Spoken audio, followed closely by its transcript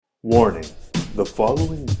Warning: the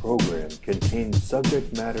following program contains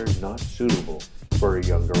subject matter not suitable for a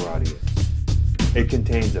younger audience. It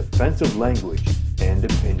contains offensive language and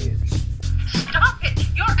opinions. Stop it!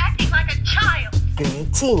 You're acting like a child!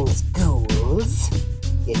 Greetings, ghouls.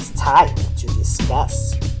 It's time to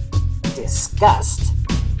discuss, disgust,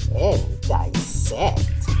 and dissect.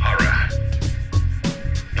 Horror.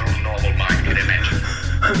 No normal mind could imagine.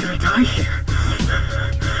 I'm gonna die here.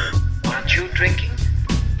 Aren't you drinking?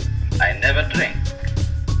 I never drink.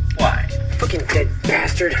 Why? Fucking dead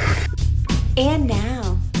bastard. And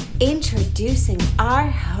now, introducing our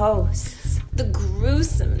hosts, the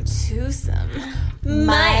gruesome twosome,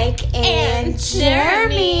 Mike and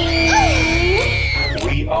Jeremy.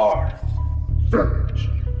 We are. Fans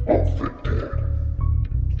of the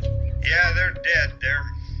Dead. Yeah, they're dead. They're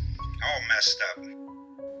all messed up.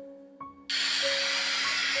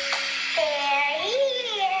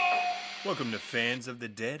 Welcome to Fans of the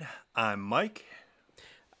Dead. I'm Mike.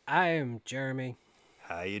 I am Jeremy.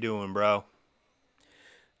 How you doing, bro?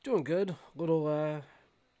 Doing good. Little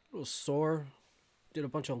sore. Did a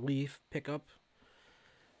bunch of leaf pickup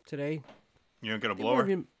today. You don't get a It blower?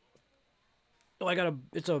 wasn't even- Oh,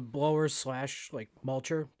 it's a blower slash like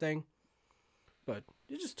mulcher thing. But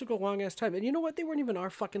it just took a long ass time. And you know what? They weren't even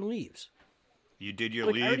our fucking leaves. You did your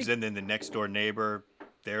Like, I leaves, already- and then the next door neighbor,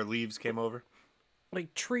 their leaves came over?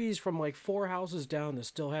 Like trees from like 4 houses down that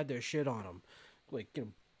still had their shit on them. Like,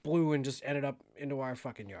 blew and just ended up into our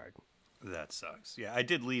fucking yard. That sucks. Yeah, I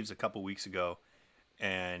did leaves a couple weeks ago,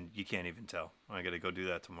 and you can't even tell. I gotta go do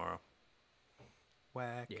that tomorrow.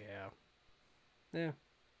 Whack. Yeah. Yeah.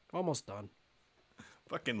 Almost done.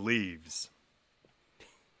 Fucking leaves.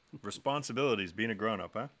 Responsibilities being a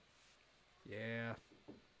grown-up, huh? Yeah.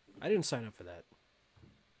 I didn't sign up for that.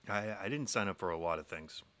 I didn't sign up for a lot of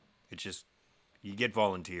things. It's just, you get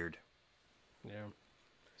volunteered. Yeah.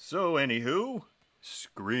 So, anywho,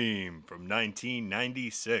 Scream from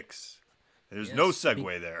 1996. There's no Yes,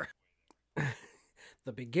 segue there.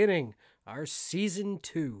 The beginning, our season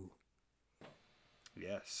 2.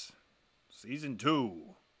 Yes. Season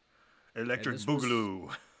 2. Electric this was-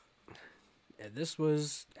 Boogaloo. And this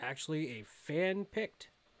was actually a fan-picked.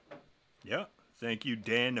 Yeah. Thank you,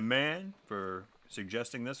 Dan the Man, for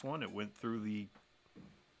suggesting this one. It went through the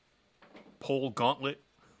poll gauntlet.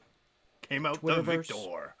 Came out the Twitterverse.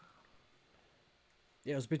 victor.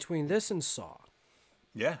 Yeah, it was between this and Saw.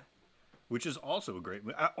 Yeah. Which is also a great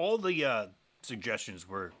movie. All the suggestions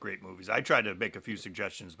were great movies. I tried to make a few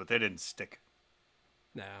suggestions, but they didn't stick.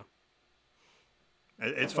 No.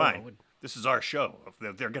 It's Oh, fine. it- This is our show.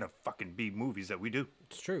 They're going to fucking be movies that we do.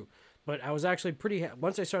 It's true. But I was actually pretty...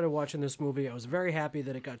 Once I started watching this movie, I was very happy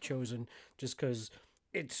that it got chosen just because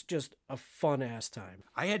it's just a fun-ass time.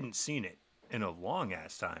 I hadn't seen it in a long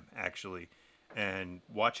ass time, actually. And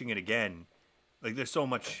watching it again, like, there's so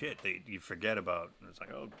much shit that you forget about. And it's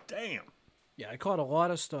like, oh, damn. Yeah, I caught a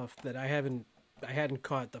lot of stuff that I hadn't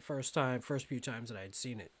caught the first few times that I had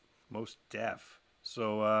seen it. Most deaf.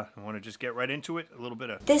 So I want to just get right into it. A little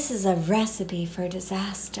bit of... This is a recipe for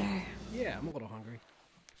disaster. Yeah, I'm a little hungry.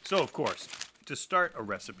 So, of course, to start a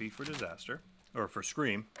recipe for disaster, or for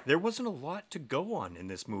Scream, there wasn't a lot to go on in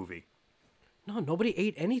this movie. No, nobody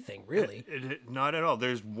ate anything, really. Not at all.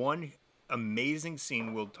 There's one amazing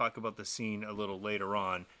scene. We'll talk about the scene a little later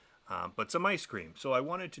on. But some ice cream. So I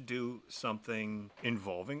wanted to do something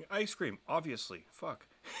involving ice cream. Obviously. Fuck.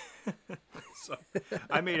 So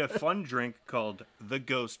I made a fun drink called the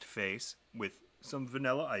Ghost Face with some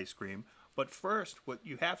vanilla ice cream. But first, what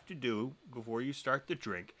you have to do before you start the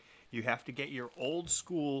drink, you have to get your old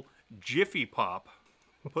school Jiffy Pop,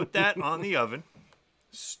 put that on the oven,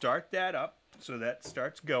 start that up so that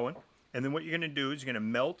starts going. And then what you're going to do is you're going to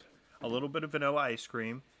melt a little bit of vanilla ice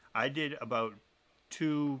cream. I did about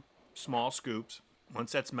 2 small scoops.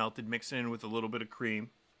 Once that's melted, mix it in with a little bit of cream.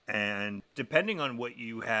 And depending on what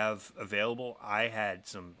you have available, I had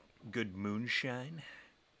some good moonshine.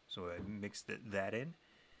 So I mixed that in.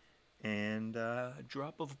 And a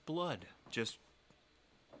drop of blood, just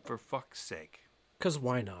for fuck's sake. Because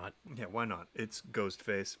why not? Yeah, why not? It's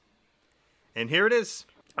Ghostface. And here it is.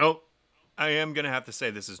 Oh, I am going to have to say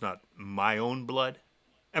this is not my own blood.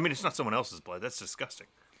 I mean, it's not someone else's blood. That's disgusting.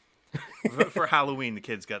 For Halloween, the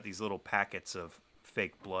kids got these little packets of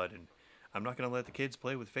fake blood, and I'm not going to let the kids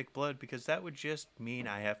play with fake blood because that would just mean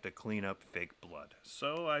I have to clean up fake blood.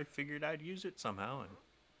 So I figured I'd use it somehow, and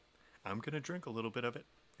I'm going to drink a little bit of it.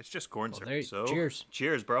 It's just corn syrup. So cheers.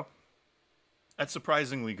 Cheers, bro. That's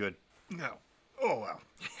surprisingly good. No. Oh, wow.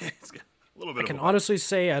 It's got a little bit I of can a honestly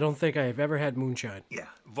say I don't think I've ever had moonshine. Yeah,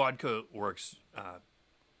 vodka works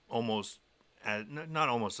almost not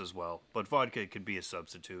almost as well, but vodka could be a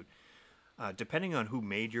substitute. Depending on who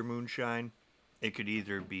made your moonshine, it could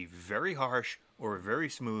either be very harsh or very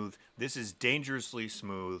smooth. This is dangerously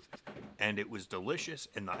smooth, and it was delicious.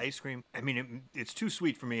 And the ice cream, I mean, it's too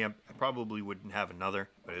sweet for me. I probably wouldn't have another,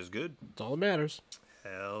 but it's good. That's all that matters.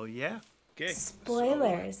 Hell yeah. Okay.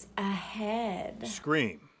 Spoilers ahead.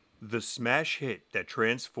 Scream, the smash hit that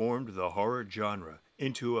transformed the horror genre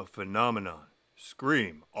into a phenomenon.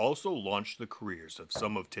 Scream also launched the careers of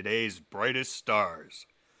some of today's brightest stars.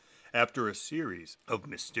 After a series of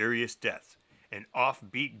mysterious deaths, an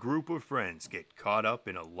offbeat group of friends get caught up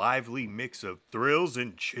in a lively mix of thrills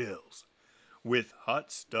and chills. With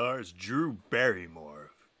hot stars Drew Barrymore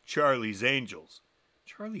of Charlie's Angels.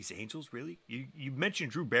 Charlie's Angels, really? You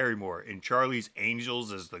mentioned Drew Barrymore in Charlie's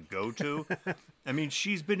Angels as the go-to? I mean,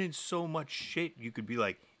 she's been in so much shit. You could be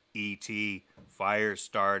like E.T.,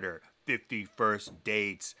 Firestarter, 50 First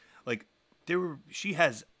Dates. Like, she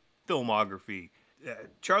has filmography.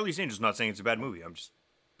 Charlie's Angels, not saying it's a bad movie. I'm just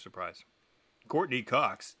surprised. Courtney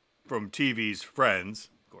Cox from TV's Friends.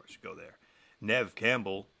 Of course, you go there. Nev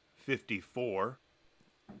Campbell, 54.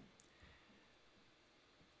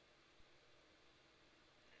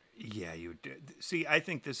 Yeah, you did. See, I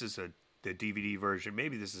think this is the DVD version.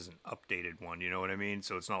 Maybe this is an updated one, you know what I mean?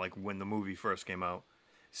 So it's not like when the movie first came out.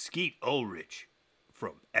 Skeet Ulrich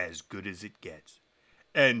from As Good as It Gets.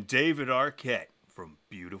 And David Arquette from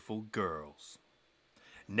Beautiful Girls.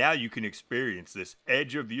 Now you can experience this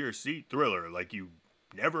edge-of-your-seat thriller like you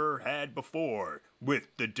never had before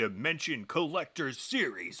with the Dimension Collector's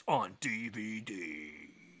Series on DVD.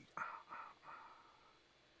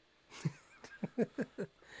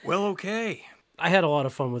 Well, okay. I had a lot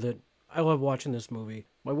of fun with it. I love watching this movie.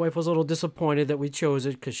 My wife was a little disappointed that we chose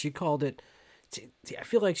it because she called it... See, I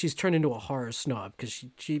feel like she's turned into a horror snob because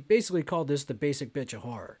she basically called this the basic bitch of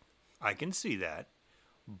horror. I can see that.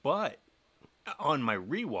 But on my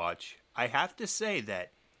rewatch, I have to say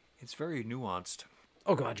that it's very nuanced.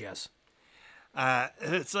 Oh, God, yes.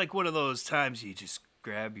 It's like one of those times you just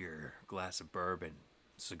grab your glass of bourbon,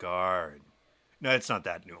 cigar, and... No, it's not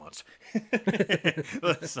that nuanced.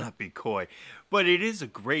 Let's not be coy. But it is a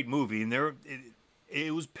great movie, and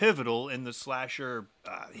it was pivotal in the slasher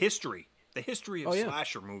history, the history of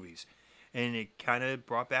slasher movies. And it kind of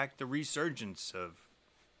brought back the resurgence of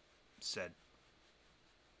said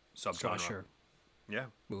subgenre. Slasher Yeah.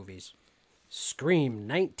 movies. Scream,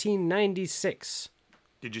 1996.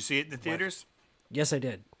 Did you see it in the theaters? Yes, I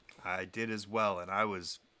did. I did as well, and I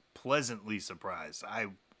was pleasantly surprised.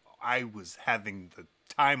 I was having the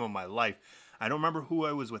time of my life. I don't remember who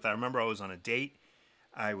I was with. I remember I was on a date.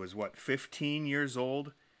 I was, 15 years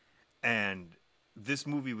old? And this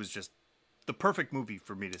movie was just the perfect movie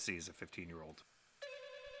for me to see as a 15-year-old.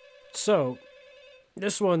 So,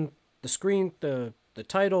 this one, the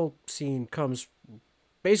title scene comes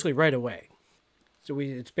basically right away. So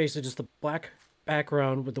it's basically just the black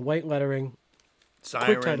background with the white lettering. Siren,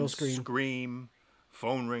 quick title screen. Scream,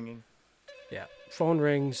 phone ringing. Yeah, phone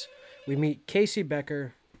rings. We meet Casey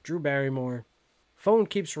Becker, Drew Barrymore. Phone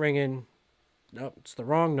keeps ringing. Nope, it's the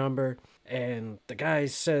wrong number. And the guy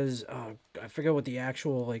says, I forget what the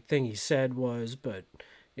actual thing he said was, but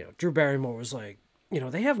Drew Barrymore was like,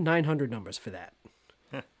 they have 900 numbers for that.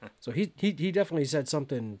 So he definitely said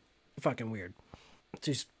something fucking weird.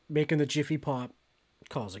 She's making the Jiffy Pop.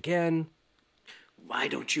 Calls again. Why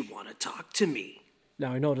don't you want to talk to me?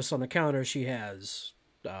 Now I noticed on the counter she has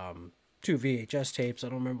 2 VHS tapes. I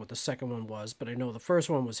don't remember what the second one was, but I know the first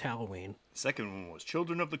one was Halloween. The second one was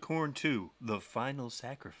Children of the Corn 2, The Final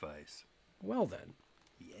Sacrifice. Well then.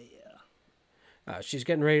 Yeah. She's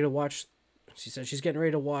getting ready to watch... She says she's getting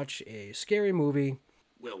ready to watch a scary movie.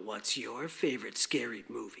 Well, what's your favorite scary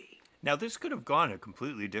movie? Now, this could have gone a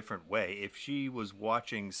completely different way if she was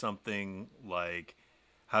watching something like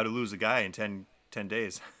How to Lose a Guy in 10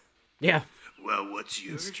 days. Yeah. Well, what's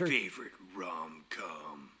your favorite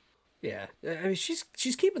rom-com? Yeah. I mean, she's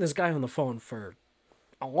keeping this guy on the phone for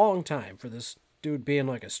a long time for this dude being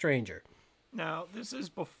like a stranger. Now, this is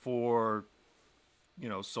before,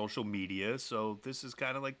 social media, so this is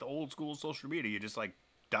kind of like the old school social media. You just,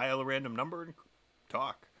 dial a random number and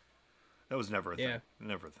talk. That was never a thing.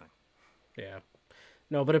 Never a thing. Yeah.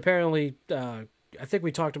 No, but apparently, I think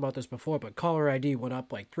we talked about this before, but caller ID went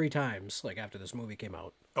up 3 times, after this movie came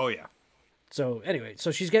out. Oh, yeah. So, anyway,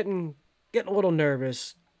 so she's getting a little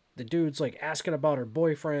nervous. The dude's, asking about her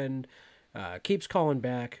boyfriend, keeps calling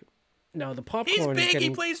back. Now, the popcorn He's big, is getting...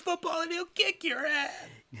 he plays football, and he'll kick your ass.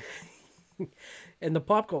 And the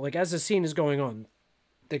popcorn, as the scene is going on,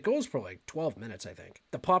 it goes for, 12 minutes, I think.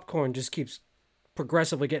 The popcorn just keeps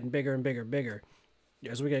progressively getting bigger and bigger and bigger.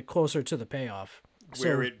 as we get closer to the payoff.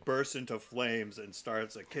 Where it bursts into flames and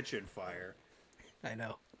starts a kitchen fire. I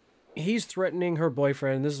know. He's threatening her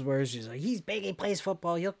boyfriend. This is where she's like, he's big, he plays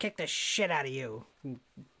football, he'll kick the shit out of you.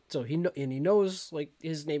 So he knows, like,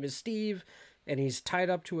 his name is Steve, and he's tied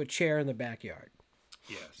up to a chair in the backyard.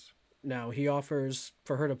 Yes. Now, he offers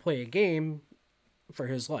for her to play a game for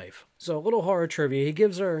his life. So, a little horror trivia. He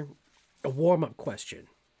gives her a warm-up question.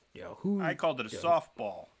 I called it a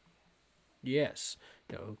softball. Yes.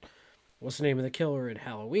 What's the name of the killer in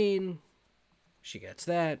Halloween? She gets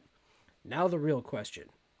that. Now the real question.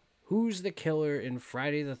 Who's the killer in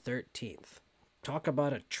Friday the 13th? Talk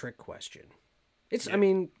about a trick question. I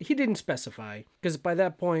mean, he didn't specify, because by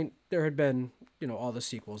that point, there had been, all the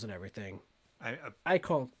sequels and everything. I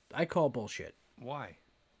call bullshit. Why?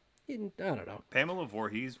 I don't know. Pamela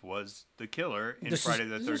Voorhees was the killer in Friday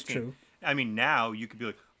the 13th. This is true. I mean, now you could be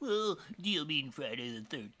like, well, do you mean Friday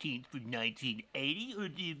the 13th from 1980 or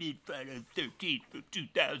do you mean Friday the 13th from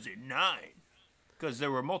 2009? Because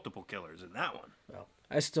there were multiple killers in that one. Well,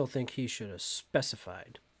 I still think he should have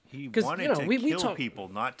specified. He wanted to we kill people,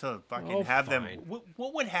 not to fucking have them. fine.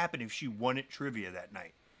 What would happen if she won at trivia that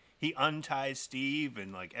night? He unties Steve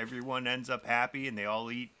and like everyone ends up happy and they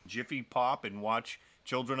all eat Jiffy Pop and watch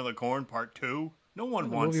Children of the Corn Part 2? No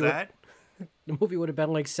one wants that. The movie would have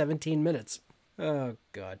been like 17 minutes. Oh,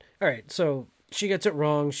 God. All right, so she gets it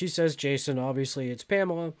wrong. She says Jason. Obviously, it's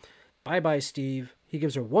Pamela. Bye-bye, Steve. He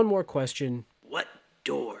gives her one more question. What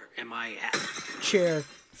door am I at? Chair,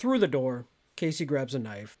 through the door. Casey grabs a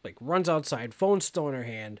knife, runs outside, phone still in her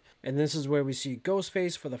hand, and this is where we see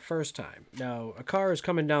Ghostface for the first time. Now, a car is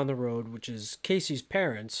coming down the road, which is Casey's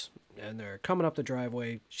parents, and they're coming up the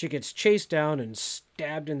driveway. She gets chased down and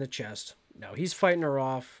stabbed in the chest. Now, he's fighting her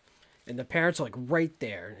off, and the parents are, right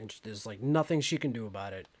there, and there's, nothing she can do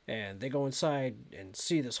about it. And they go inside and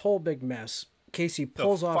see this whole big mess. Casey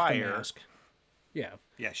pulls off the mask. Yeah.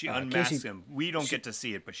 Yeah, she unmasks him. We don't get to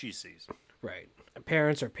see it, but she sees. Right.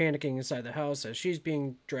 Parents are panicking inside the house as she's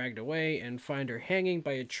being dragged away and find her hanging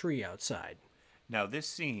by a tree outside. Now, this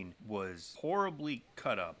scene was horribly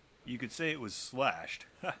cut up. You could say it was slashed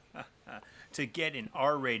to get an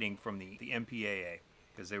R rating from the MPAA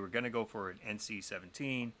because they were going to go for an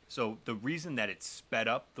NC-17. So the reason that it's sped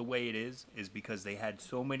up the way it is because they had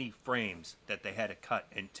so many frames that they had to cut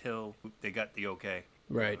until they got the okay.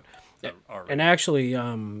 Right. R-rating. And actually,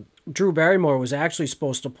 Drew Barrymore was actually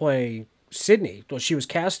supposed to play Sydney. Well, she was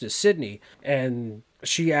cast as Sydney, and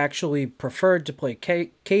she actually preferred to play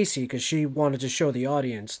Casey because she wanted to show the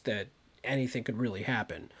audience that anything could really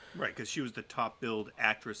happen. Right, because she was the top billed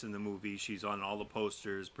actress in the movie. She's on all the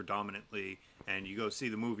posters predominantly, and you go see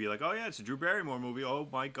the movie, you're like, oh yeah, it's a Drew Barrymore movie. Oh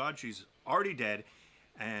my God, she's already dead.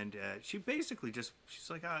 And she basically she's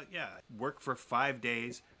like, yeah, work for 5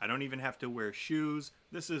 days. I don't even have to wear shoes.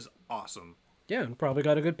 This is awesome. Yeah, and probably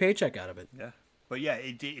got a good paycheck out of it. Yeah. But yeah,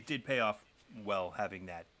 it did pay off well having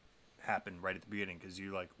that happen right at the beginning because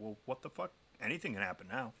you're like, well, what the fuck? Anything can happen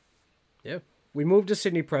now. Yeah. We move to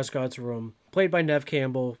Sidney Prescott's room, played by Neve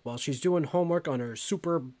Campbell, while she's doing homework on her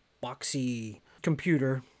super boxy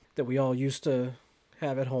computer that we all used to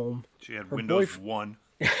have at home. She had Windows 1.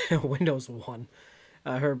 Windows 1.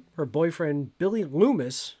 Her boyfriend, Billy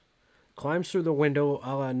Loomis, climbs through the window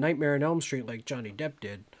a la Nightmare on Elm Street like Johnny Depp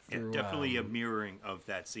did. Yeah, definitely a mirroring of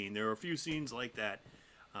that scene. There are a few scenes like that.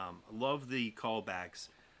 I love the callbacks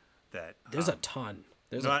that... There's a ton.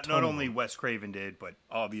 Not only Wes Craven did, but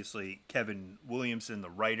obviously Kevin Williamson, the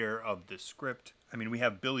writer of the script. I mean, we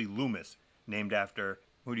have Billy Loomis named after...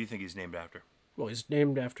 Who do you think he's named after? Well, he's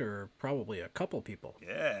named after probably a couple people.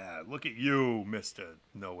 Yeah, look at you, Mr.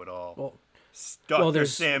 Know-It-All. Well, Dr.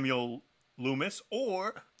 Samuel Loomis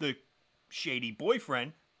or the shady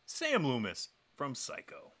boyfriend, Sam Loomis from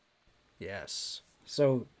Psycho. Yes.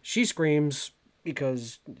 So she screams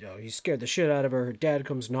because he scared the shit out of her. Her dad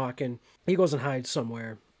comes knocking. He goes and hides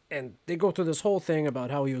somewhere. And they go through this whole thing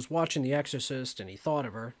about how he was watching The Exorcist and he thought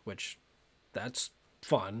of her, which that's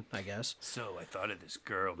fun, I guess. So I thought of this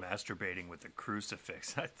girl masturbating with a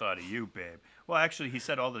crucifix. I thought of you, babe. Well, actually, he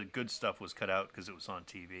said all the good stuff was cut out because it was on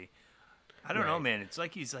TV. I don't know, man. It's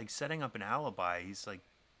like he's setting up an alibi. He's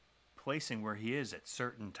placing where he is at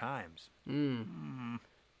certain times.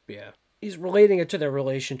 Yeah. He's relating it to their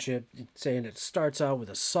relationship, saying it starts out with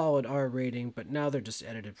a solid R rating, but now they're just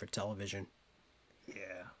edited for television.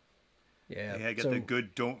 Yeah. Yeah. I got the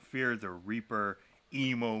good Don't Fear the Reaper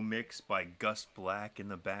emo mix by Gus Black in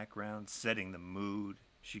the background, setting the mood.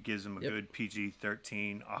 She gives him a good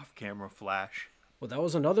PG-13 off-camera flash. Well, that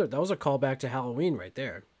was a callback to Halloween right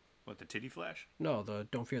there. What, the titty flash? No, the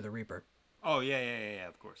Don't Fear the Reaper. Oh, yeah,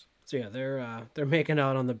 of course. So yeah, they're making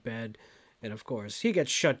out on the bed, And of course, he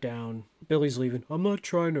gets shut down. Billy's leaving. I'm not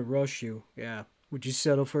trying to rush you. Yeah. Would you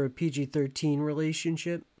settle for a PG-13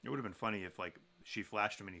 relationship? It would have been funny if, like, she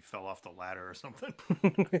flashed him and he fell off the ladder or something.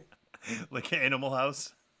 Like Animal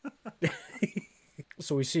House.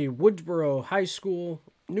 So we see Woodsboro High School.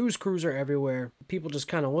 News crews are everywhere. People just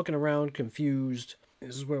kind of looking around, confused.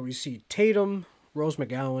 This is where we see Tatum, Rose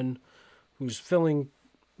McGowan, who's filling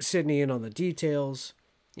Sydney in on the details.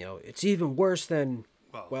 You know, it's even worse than,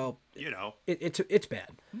 well, you know. It's bad.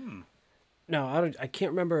 Now, I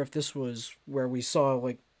can't remember if this was where we saw,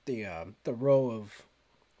 like, the row of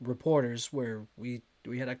reporters where we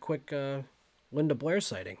had a quick Linda Blair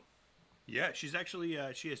sighting. Yeah, she's actually,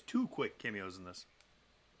 she has 2 quick cameos in this.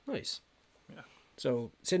 Nice. Yeah.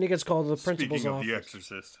 So Sydney gets called to the principal's Speaking of office. The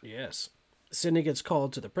Exorcist. Yes. Sydney gets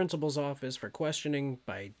called to the principal's office for questioning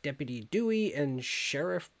by Deputy Dewey and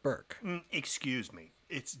Sheriff Burke. Excuse me.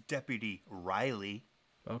 It's Deputy Riley.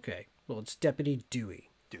 Okay. Well, it's Deputy Dewey.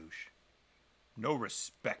 Douche. No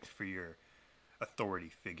respect for your authority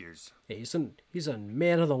figures. Hey, he's a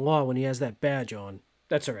man of the law when he has that badge on.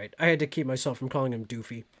 That's all right. I had to keep myself from calling him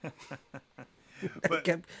Doofy.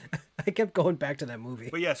 But, I kept going back to that movie.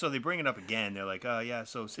 But yeah, so they bring it up again. They're like, oh yeah,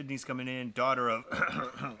 so Sydney's coming in, daughter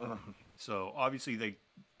of... So obviously they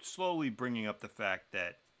slowly bringing up the fact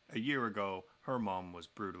that a year ago, her mom was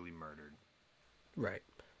brutally murdered. Right.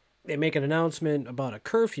 They make an announcement about a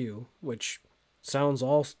curfew, which sounds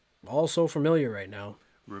all so familiar right now.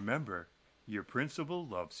 Remember, your principal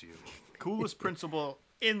loves you. Coolest principal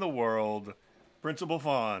in the world, Principal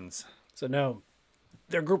Fonz. So now,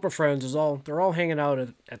 their group of friends they're all hanging out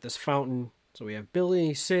at this fountain. So we have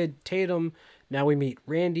Billy, Sid, Tatum. Now we meet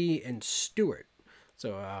Randy and Stuart.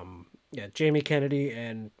 So, Jamie Kennedy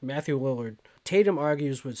and Matthew Lillard. Tatum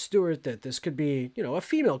argues with Stuart that this could be, a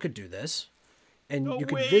female could do this. And No you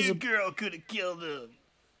could way a girl could have killed him.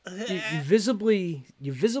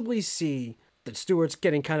 you visibly see that Stuart's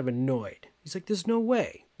getting kind of annoyed. He's like, there's no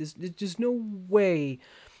way. There's no way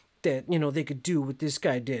that, they could do what this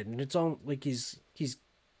guy did. And it's all like he's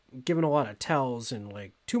given a lot of tells and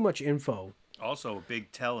like too much info. Also, a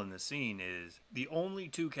big tell in the scene is the only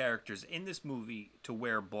 2 characters in this movie to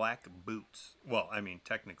wear black boots. Well, I mean,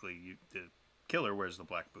 technically, the killer wears the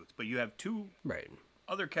black boots, but you have 2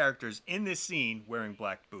 other characters in this scene wearing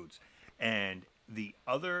black boots. And the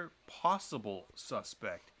other possible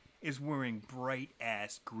suspect is wearing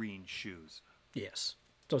bright-ass green shoes. Yes.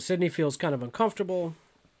 So Sydney feels kind of uncomfortable,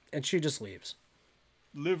 and she just leaves.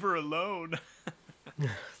 Leave her alone.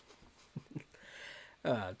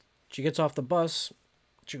 She gets off the bus.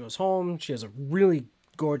 She goes home. She has a really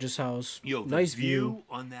gorgeous house. Yo, the nice view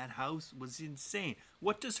on that house was insane.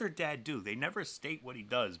 What does her dad do? They never state what he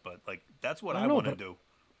does, but like that's what I want to do.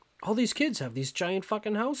 All these kids have these giant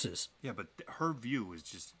fucking houses. Yeah, but her view is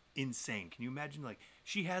just insane. Can you imagine? Like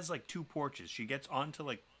she has like 2 porches. She gets onto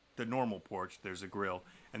like the normal porch. There's a grill,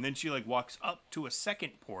 and then she like walks up to a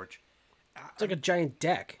second porch. It's like a giant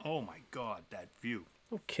deck. Oh my god, that view.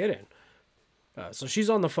 No kidding. So she's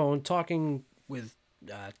on the phone talking with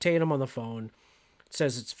Tatum on the phone. It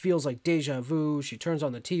says it feels like deja vu. She turns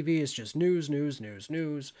on the TV. It's just news,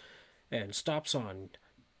 and stops on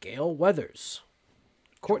Gail Weathers,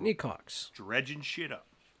 Courtney Cox, Dredging shit up.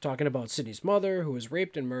 talking about Sydney's mother, who was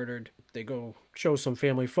raped and murdered. They go show some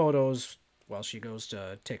family photos while she goes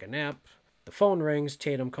to take a nap. The phone rings.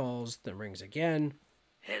 Tatum calls, then rings again.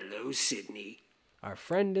 Hello, Sydney. Our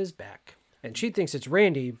friend is back. And she thinks it's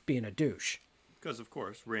Randy being a douche. Because, of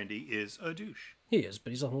course, Randy is a douche. He is,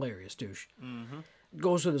 but he's a hilarious douche.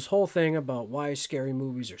 Goes through this whole thing about why scary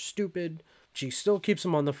movies are stupid. She still keeps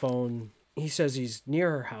him on the phone. He says he's near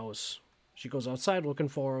her house. She goes outside looking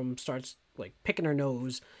for him, starts, like, picking her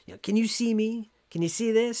nose. Can you see me? Can you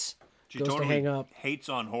see this? She Goes totally to hang up. hates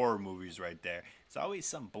on horror movies right there. It's always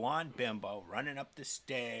some blonde bimbo running up the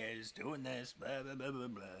stairs, doing this, blah, blah, blah, blah,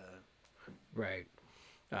 blah. Right.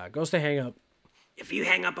 Goes to hang up. If you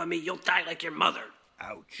hang up on me, you'll die like your mother.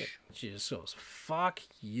 Ouch. She just goes, fuck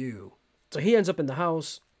you. So he ends up in the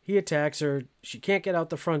house. He attacks her. She can't get out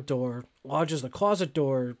the front door. Lodges the closet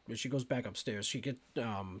door. She goes back upstairs.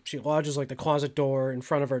 She lodges like the closet door in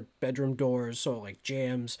front of her bedroom doors, so it like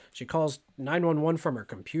jams. She calls 911 from her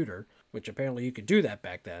computer, which apparently you could do that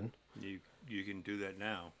back then. You can do that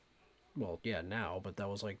now. Well, yeah, now, but that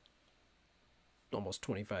was like almost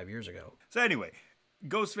 25 years ago. So anyway,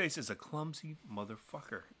 Ghostface is a clumsy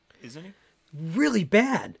motherfucker, isn't he? Really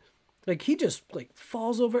bad. Like, he just like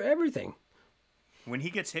falls over everything. When he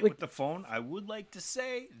gets hit with the phone, I would like to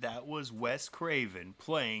say that was Wes Craven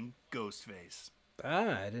playing Ghostface.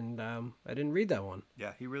 I didn't read that one.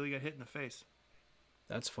 Yeah, he really got hit in the face.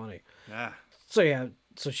 That's funny. Yeah. So yeah,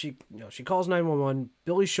 So she calls 911.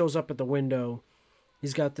 Billy shows up at the window.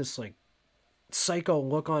 He's got this like psycho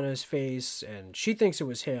look on his face, and she thinks it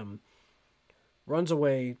was him. Runs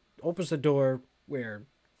away, opens the door where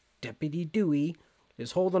Deputy Dewey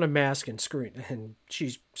is holding a mask and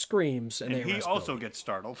she screams, and they he arrest also Billy. gets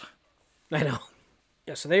startled. I know.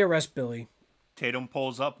 Yeah, so they arrest Billy. Tatum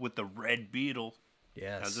pulls up with the red beetle.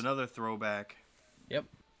 Yes. As another throwback. Yep.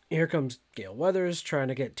 Here comes Gail Weathers trying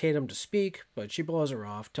to get Tatum to speak, but she blows her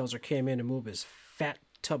off, tells her came in to move his fat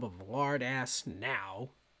tub of lard ass now.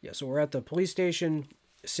 Yeah, so we're at the police station.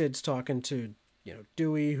 Sid's talking to,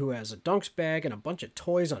 Dewey, who has a Dunks bag and a bunch of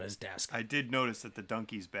toys on his desk. I did notice that the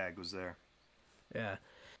donkey's bag was there. Yeah.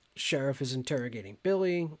 Sheriff is interrogating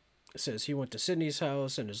Billy. Says he went to Sydney's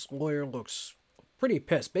house, and his lawyer looks pretty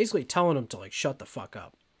pissed, basically telling him to, like, shut the fuck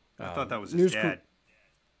up. I thought that was his dad.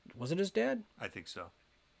 Was it his dad? I think so.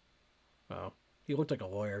 Oh, he looked like a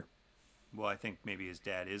lawyer. Well, I think maybe his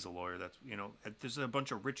dad is a lawyer. That's there's a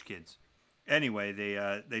bunch of rich kids. Anyway,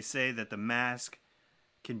 they say that the mask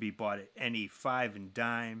can be bought at any five and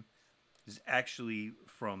dime. It's actually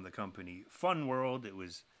from the company Fun World. It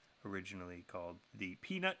was originally called the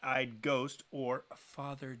Peanut-Eyed Ghost or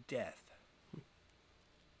Father Death.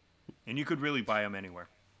 And you could really buy them anywhere.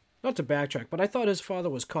 Not to backtrack, but I thought his father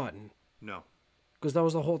was Cotton. No. Because that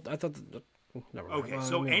was the whole... I thought... Never mind. Okay,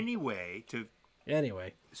 so anyway,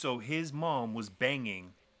 so his mom was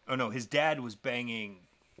banging... Oh, no, his dad was banging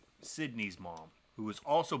Sydney's mom, who was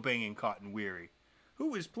also banging Cotton Weary,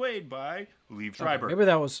 who was played by Liev Schreiber. Maybe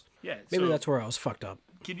that was... Yeah, Maybe so- that's where I was fucked up.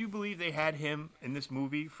 Can you believe they had him in this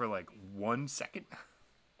movie for like 1 second?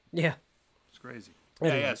 Yeah. It's crazy.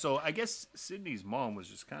 Anyway. Yeah. So I guess Sydney's mom was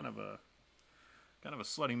just kind of a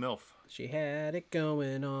slutty MILF. She had it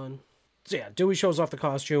going on. So yeah, Dewey shows off the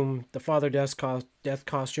costume, the Father Death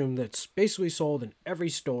costume that's basically sold in every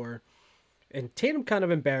store. And Tatum kind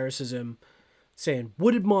of embarrasses him, saying,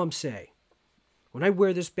 "What did Mom say? When I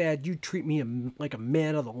wear this bad, you treat me like a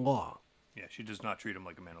man of the law." Yeah, she does not treat him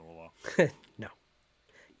like a man of the law. No.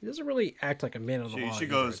 He doesn't really act like a man of the law. She either.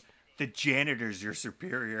 goes, "The janitor's your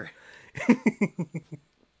superior."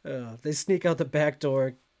 They sneak out the back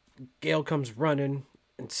door. Gail comes running,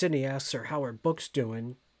 and Sydney asks her how her book's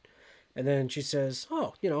doing. And then she says,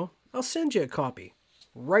 "Oh, I'll send you a copy."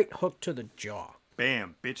 Right hook to the jaw.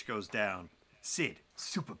 Bam, bitch goes down. Sid,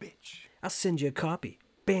 super bitch. "I'll send you a copy."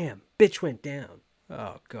 Bam, bitch went down.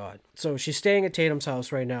 Oh, God. So she's staying at Tatum's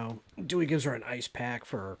house right now. Dewey gives her an ice pack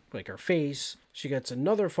for, her face. She gets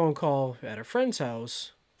another phone call at her friend's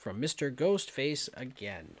house from Mr. Ghostface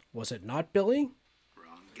again. Was it not Billy?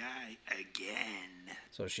 Wrong guy again.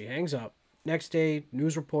 So she hangs up. Next day,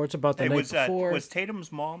 news reports about the night before. Was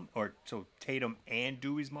Tatum's mom, so Tatum and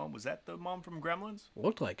Dewey's mom, was that the mom from Gremlins?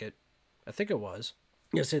 Looked like it. I think it was.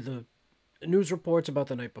 Yeah, say the news reports about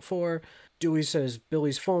the night before. Dewey says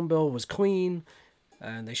Billy's phone bill was clean.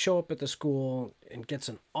 And they show up at the school and gets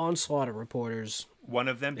an onslaught of reporters. One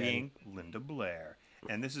of them being Linda Blair.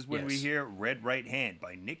 And this is when we Yes. hear Red Right Hand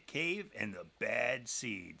by Nick Cave and the Bad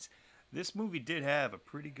Seeds. This movie did have a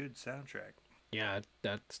pretty good soundtrack. Yeah,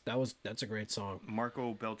 that's a great song.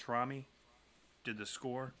 Marco Beltrami did the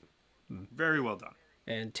score. Very well done.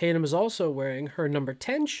 And Tatum is also wearing her number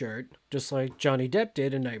 10 shirt, just like Johnny Depp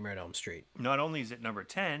did in Nightmare on Elm Street. Not only is it number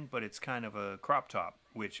 10, but it's kind of a crop top,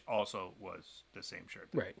 which also was the same shirt.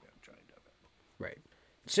 that Right. Johnny Depp had. Right.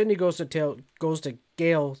 Sydney goes to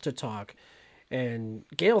Gail to talk, and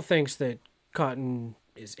Gail thinks that Cotton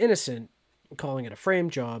is innocent, calling it a frame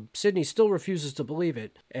job. Sydney still refuses to believe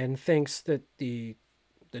it and thinks that the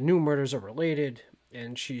new murders are related,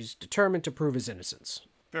 and she's determined to prove his innocence.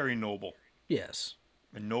 Very noble. Yes.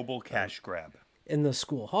 A noble cash grab. In the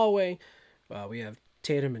school hallway, we have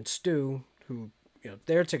Tatum and Stu, who,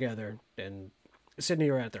 they're together, and Sydney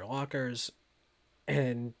are at their lockers,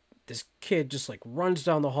 and this kid just, runs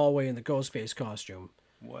down the hallway in the Ghostface costume.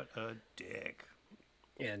 What a dick.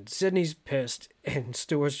 And Sydney's pissed, and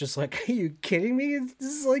Stuart's just like, "Are you kidding me?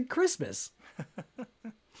 This is like Christmas."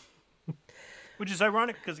 Which is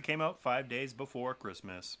ironic because it came out 5 days before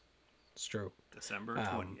Christmas. It's true. December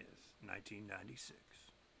 20th, 1996.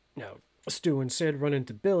 Now, Stu and Sid run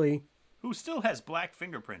into Billy. Who still has black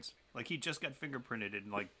fingerprints. Like, he just got fingerprinted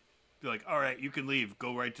and, they're like, all right, you can leave.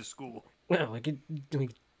 Go right to school. Well, he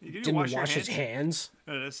didn't wash his hands.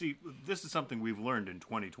 See, this is something we've learned in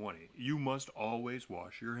 2020. You must always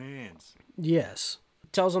wash your hands. Yes.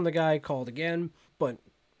 Tells him the guy called again, but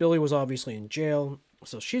Billy was obviously in jail,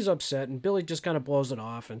 so she's upset, and Billy just kind of blows it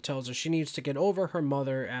off and tells her she needs to get over her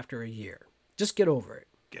mother after a year. Just get over it.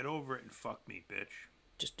 Get over it and fuck me, bitch.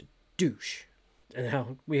 Just a douche. And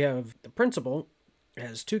now we have the principal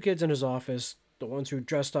has two kids in his office, the ones who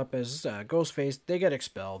dressed up as Ghostface, they get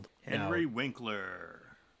expelled. Henry Now, Winkler.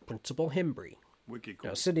 Principal Hembry. Wicked cool.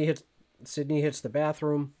 Now, Sydney hits the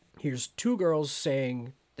bathroom. Here's two girls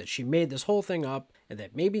saying that she made this whole thing up and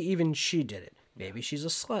that maybe even she did it. Maybe she's a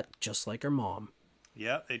slut, just like her mom.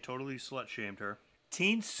 Yeah, they totally slut-shamed her.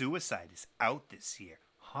 Teen suicide is out this year.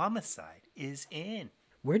 Homicide is in.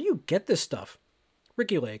 Where do you get this stuff?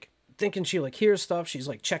 Ricky Lake, thinking she hears stuff, she's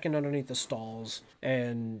checking underneath the stalls,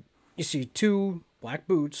 and you see two black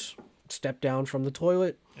boots step down from the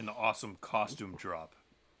toilet. And the awesome costume drop.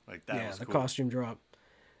 That was the cool. costume drop.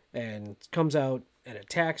 And comes out and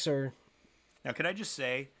attacks her. Now, can I just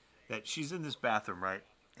say that she's in this bathroom, right?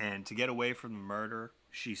 And to get away from the murder,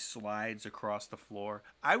 she slides across the floor.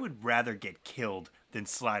 I would rather get killed than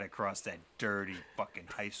slide across that dirty fucking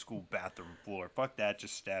high school bathroom floor. Fuck that,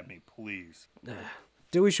 just stab me, please.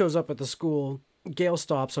 Dewey shows up at the school. Gail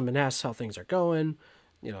stops him and asks how things are going.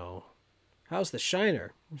 How's the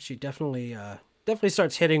Shiner? She definitely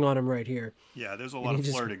starts hitting on him right here. Yeah, there's a lot of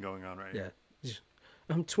flirting going on right here. Yeah.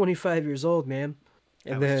 I'm 25 years old, ma'am.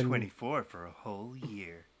 I was 24 for a whole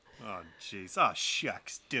year. Oh, jeez. Oh,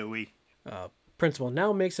 shucks, Dewey. Principal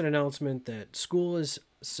now makes an announcement that school is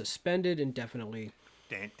suspended indefinitely.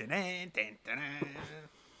 Dun, dun, dun, dun, dun, dun.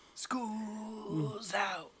 School's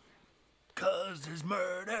out, 'cause there's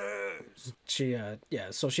murders.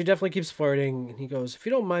 So she definitely keeps flirting, and he goes, if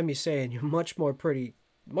you don't mind me saying, you're much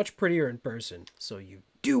prettier in person, so you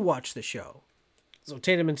do watch the show. So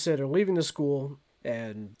Tatum and Sid are leaving the school,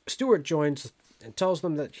 and Stuart joins and tells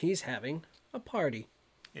them that he's having a party.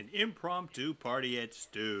 An impromptu party at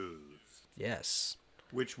Stu's. Yes.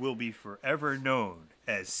 Which will be forever known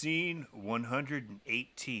as Scene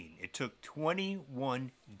 118. It took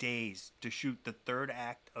 21 days to shoot the third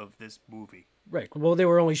act of this movie. Right. Well, they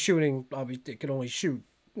were only shooting, obviously, they could only shoot,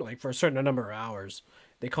 for a certain number of hours.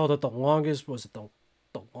 They called it the longest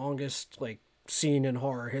scene in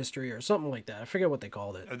horror history or something like that. I forget what they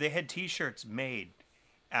called it. They had t-shirts made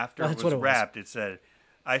after That's it what was it was. wrapped. It said,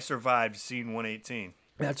 I survived Scene 118.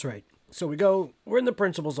 That's right. So we're in the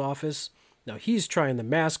principal's office. Now he's trying the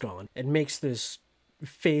mask on and makes this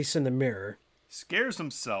face in the mirror. Scares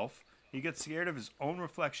himself. He gets scared of his own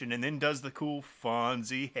reflection and then does the cool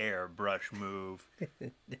Fonzie hairbrush move.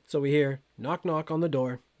 So we hear knock knock on the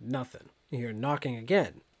door. Nothing. You hear knocking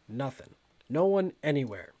again. Nothing. No one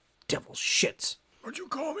anywhere. Devil shits. What'd you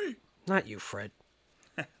call me? Not you, Fred.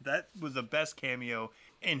 That was the best cameo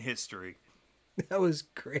in history. That was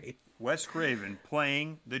great. Wes Craven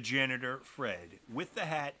playing the janitor Fred with the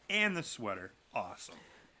hat and the sweater. Awesome.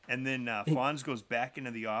 And then Fonz goes back into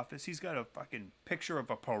the office. He's got a fucking picture of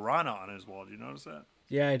a piranha on his wall. Did you notice that?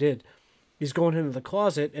 Yeah, I did. He's going into the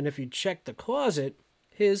closet, and if you check the closet,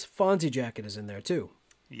 his Fonzie jacket is in there too.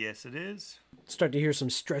 Yes, it is. Start to hear some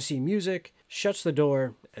stressy music, shuts the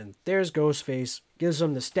door, and there's Ghostface, gives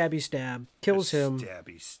him the stabby stab, kills him.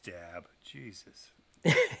 Stabby stab. Jesus.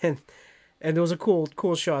 And there was a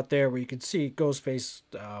cool shot there where you could see Ghostface,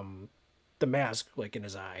 the mask, in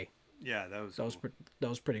his eye. Yeah, that was That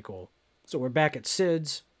was pretty cool. So we're back at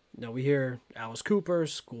Sid's. Now we hear Alice Cooper,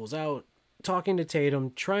 school's out, talking to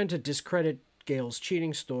Tatum, trying to discredit Gail's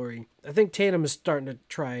cheating story. I think Tatum is starting to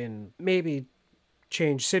try and maybe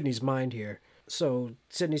change Sydney's mind here. So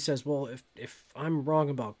Sydney says, well, if I'm wrong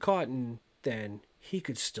about Cotton, then he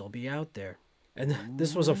could still be out there. And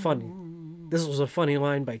this was a funny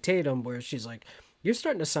line by Tatum where she's like, you're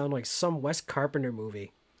starting to sound like some Wes Carpenter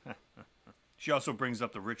movie. She also brings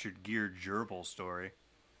up the Richard Gere gerbil story.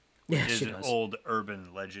 Yeah, It is she an does. old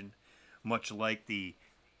urban legend, much like the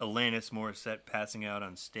Alanis Morissette passing out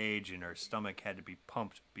on stage and her stomach had to be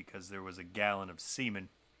pumped because there was a gallon of semen.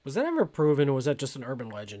 Was that ever proven, or was that just an urban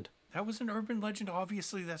legend? That was an urban legend.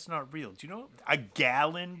 Obviously, that's not real. Do you know a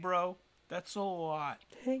gallon, bro? That's a lot.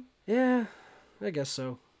 Hey, yeah, I guess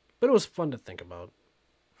so. But it was fun to think about.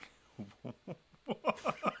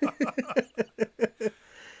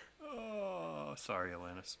 Oh, sorry,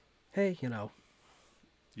 Alanis. Hey,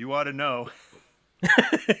 You ought to know.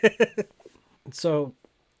 So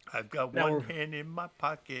I've got Now one hand in my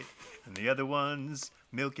pocket and the other one's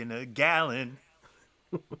milking a gallon.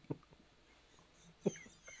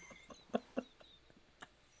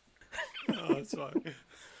 Oh, sorry.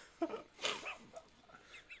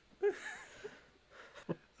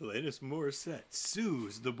 Alanis Morissette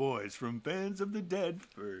sues the boys from Bands of the Dead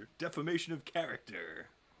for defamation of character.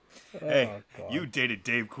 Hey, you dated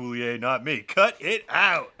Dave Coulier, not me. Cut it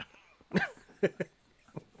out.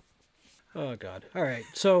 Oh, God. All right.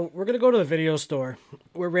 So we're going to go to the video store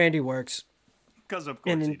where Randy works. Because of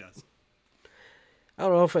course he does. I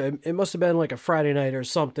don't know if it must have been like a Friday night or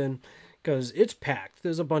something, because it's packed.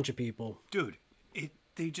 There's a bunch of people. Dude,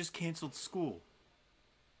 they just canceled school.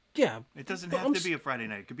 Yeah. It doesn't but have to be a Friday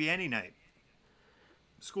night. It could be any night.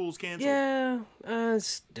 School's canceled. Yeah,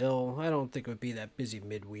 still, I don't think it would be that busy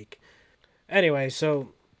midweek. Anyway, so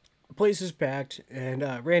the place is packed, and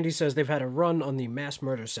Randy says they've had a run on the mass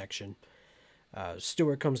murder section.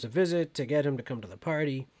 Stewart comes to visit to get him to come to the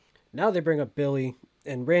party. Now they bring up Billy,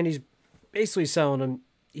 and Randy's basically selling him.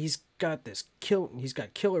 He's got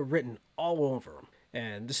killer written all over him,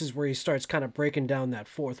 and this is where he starts kind of breaking down that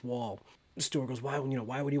fourth wall. Stewart goes, why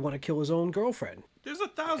would he want to kill his own girlfriend? There's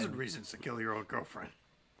 1,000 reasons to kill your own girlfriend.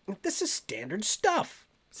 This is standard stuff.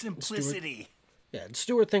 Simplicity. Yeah, and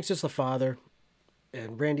Stewart thinks it's the father,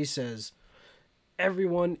 and Randy says,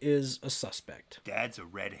 everyone is a suspect. Dad's a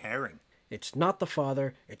red herring. It's not the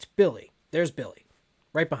father, it's Billy. There's Billy,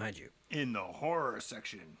 right behind you. In the horror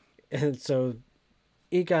section. And so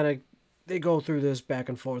they go through this back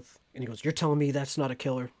and forth, and he goes, you're telling me that's not a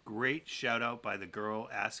killer? Great shout out by the girl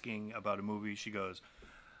asking about a movie. She goes,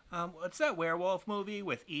 what's that werewolf movie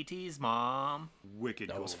with E.T.'s mom? Wicked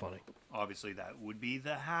cool. That was funny. Obviously, that would be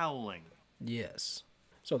The Howling. Yes.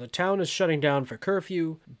 So the town is shutting down for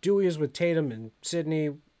curfew. Dewey is with Tatum and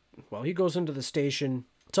Sydney. Well, he goes into the station,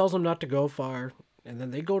 tells them not to go far, and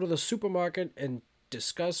then they go to the supermarket and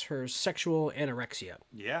discuss her sexual anorexia.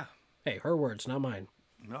 Yeah. Hey, her words, not mine.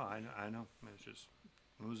 No, I know.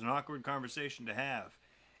 It was an awkward conversation to have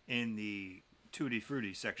in the Tutti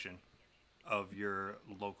Frutti section of your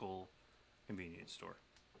local convenience store.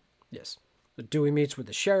 Yes. So Dewey meets with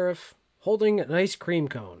the sheriff, holding an ice cream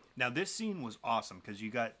cone. Now, this scene was awesome because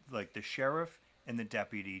you got like the sheriff and the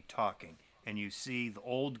deputy talking, and you see the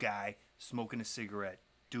old guy smoking a cigarette.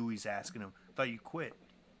 Dewey's asking him, "Thought you quit?"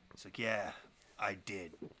 He's like, "Yeah, I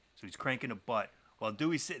did." So he's cranking a butt while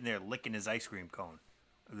Dewey's sitting there licking his ice cream cone.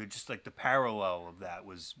 They're just like the parallel of that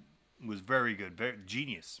was very good, very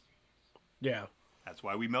genius. Yeah. That's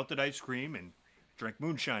why we melted ice cream and drank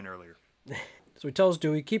moonshine earlier. So he tells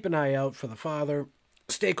Dewey, keep an eye out for the father.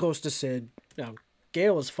 Stay close to Sid. Now,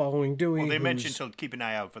 Gail is following Dewey. Well, they mentioned to keep an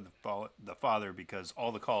eye out for the father because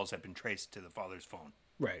all the calls have been traced to the father's phone.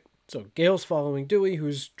 Right. So Gail's following Dewey,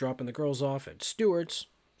 who's dropping the girls off at Stewart's.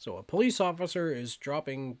 So a police officer is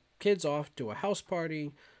dropping kids off to a house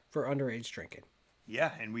party for underage drinking.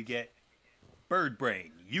 Yeah, and we get Bird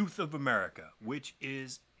Brain, Youth of America, which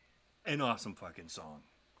is an awesome fucking song.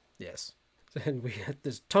 Yes. And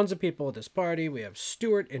there's tons of people at this party. We have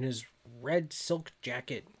Stewart in his red silk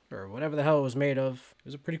jacket, or whatever the hell it was made of. It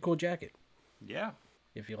was a pretty cool jacket. Yeah.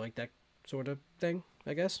 If you like that sort of thing,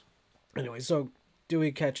 I guess. Anyway, so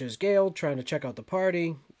Dewey catches Gail trying to check out the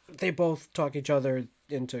party. They both talk each other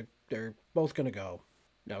into they're both going to go.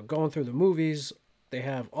 Now, going through the movies, they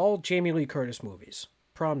have all Jamie Lee Curtis movies.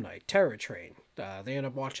 Prom Night, Terror Train. They end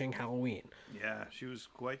up watching Halloween. Yeah, she was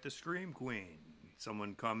quite the scream queen.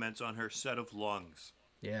 Someone comments on her set of lungs.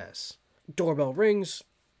 Yes. Doorbell rings.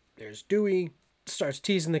 There's Dewey. Starts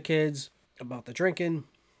teasing the kids about the drinking.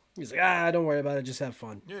 He's like, don't worry about it. Just have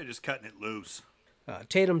fun. Yeah, just cutting it loose.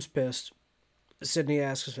 Tatum's pissed. Sydney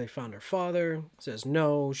asks if they found her father. Says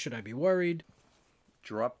no. Should I be worried?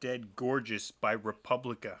 Drop Dead Gorgeous by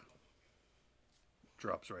Republica.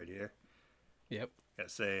 Drops right here. Yep. Gotta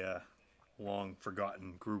say, long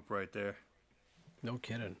forgotten group right there. No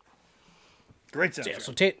kidding. Great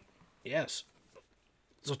soundtrack. Yes.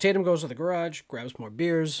 So Tatum goes to the garage, grabs more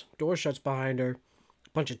beers, door shuts behind her, a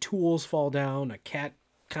bunch of tools fall down, a cat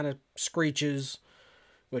kind of screeches,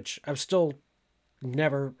 which I've still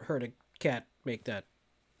never heard a cat make that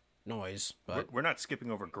noise. But We're not skipping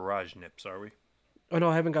over garage nips, are we? Oh no,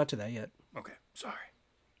 I haven't got to that yet. Okay, sorry.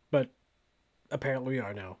 But apparently we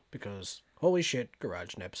are now, because holy shit,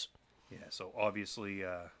 garage nips. Yeah, so obviously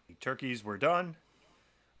the turkeys were done.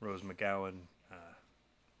 Rose McGowan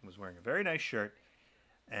was wearing a very nice shirt.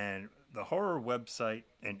 And the horror website,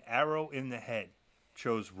 An Arrow in the Head,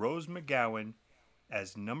 chose Rose McGowan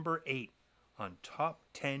as number 8 on top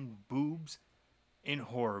 10 boobs in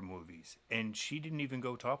horror movies. And she didn't even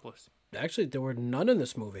go topless. Actually, there were none in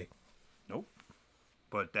this movie. Nope.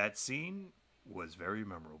 But that scene was very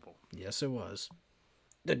memorable. Yes, it was.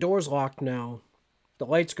 The door's locked now. The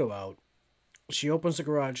lights go out. She opens the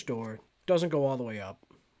garage door, doesn't go all the way up,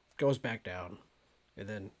 goes back down. And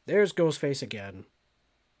then there's Ghostface again.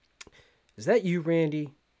 Is that you,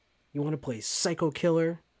 Randy? You want to play Psycho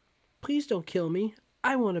Killer? Please don't kill me.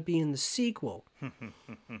 I want to be in the sequel.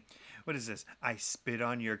 What is this? I spit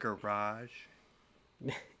on your garage?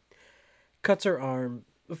 Cuts her arm,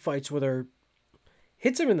 fights with her,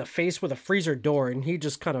 hits him in the face with a freezer door, and he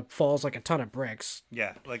just kind of falls like a ton of bricks.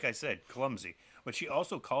 Yeah, like I said, clumsy. But she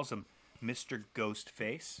also calls him Mr.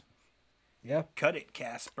 Ghostface. Yeah. Cut it,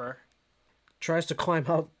 Casper. tries to climb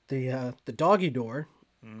out the doggy door,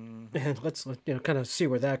 and let's kind of see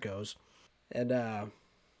where that goes. And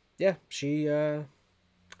yeah, she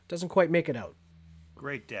doesn't quite make it out.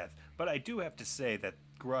 Great death. But I do have to say that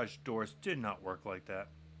garage doors did not work like that.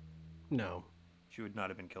 No. She would not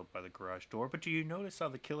have been killed by the garage door. But do you notice how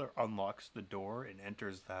the killer unlocks the door and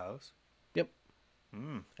enters the house? Yep.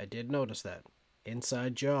 I did notice that.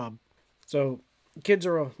 Inside job. So kids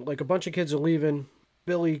are like a bunch of kids are leaving.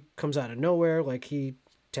 Billy comes out of nowhere like he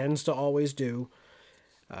tends to always do.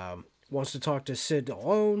 Wants to talk to Sid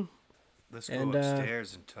alone. Let's go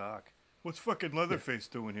upstairs and talk. What's fucking Leatherface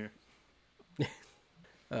doing here?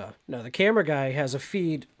 Now the camera guy has a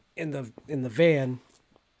feed in the van.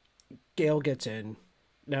 Gail gets in.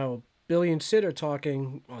 Now Billy and Sid are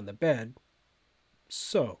talking on the bed.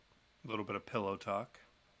 So A little bit of pillow talk.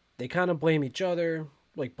 they kind of blame each other,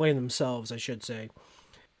 like blame themselves, I should say.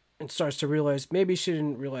 And starts to realize maybe she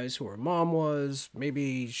didn't realize who her mom was.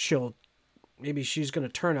 Maybe she's gonna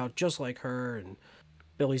turn out just like her. And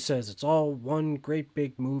Billy says it's all one great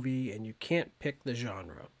big movie, and you can't pick the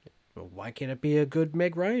genre. Well, why can't it be a good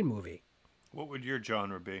Meg Ryan movie? What would your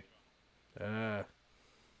genre be? I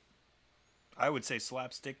would say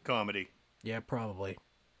slapstick comedy. Yeah, probably.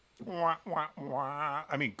 Wah, wah, wah.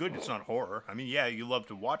 I mean, good, it's not horror. I mean, yeah, you love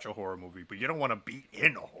to watch a horror movie, but you don't want to be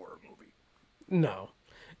in a horror movie. No,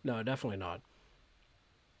 definitely not.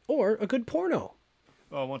 Or a good porno.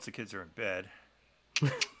 Well, once the kids are in bed.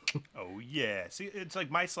 Oh, yeah. See, it's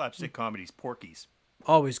like my slapstick comedies, Porky's.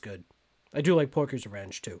 Always good. I do like Porky's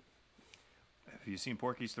Revenge, too. Have you seen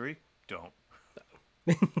Porky's 3? Don't.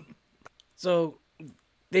 So,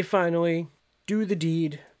 they finally do the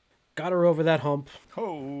deed. Got her over that hump.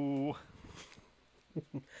 Oh.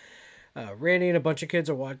 Randy and a bunch of kids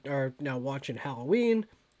are now watching Halloween.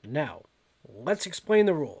 Now, let's explain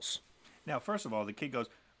the rules. Now, first of all, the kid goes,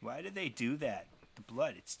 why did they do that? The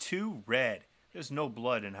blood, it's too red. There's no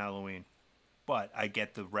blood in Halloween. But I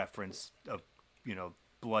get the reference of,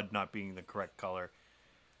 blood not being the correct color.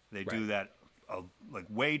 They do that like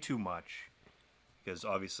way too much. Because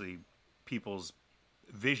obviously people's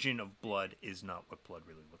vision of blood is not what blood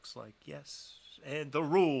really looks like. Yes. And the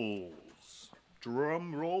rules.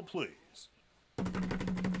 Drum roll, please. It's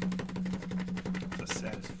the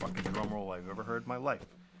saddest fucking drum roll I've ever heard in my life.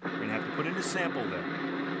 You're going to have to put in a sample there.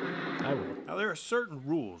 I will. Now, there are certain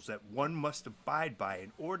rules that one must abide by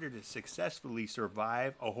in order to successfully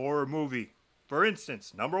survive a horror movie. For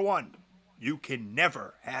instance, number 1, you can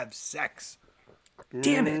never have sex.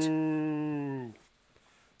 Damn it.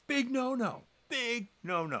 Big no-no. Big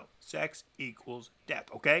no-no. Sex equals death,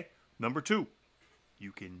 okay? Number 2,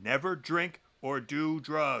 you can never drink or do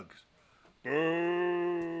drugs.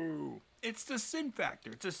 Boo. It's the sin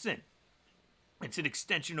factor. It's a sin. It's an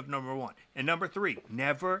extension of number 1. And number 3,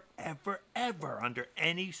 never, ever, ever, under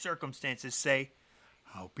any circumstances say,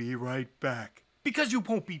 I'll be right back. Because you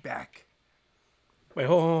won't be back. Wait,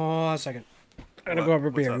 hold on a second. I gotta go over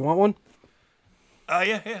a What's beer. up? You want one?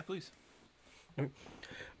 Yeah, please.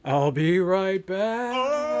 I'll be right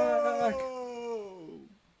back. Oh!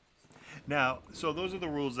 Now, so those are the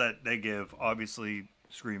rules that they give. Obviously,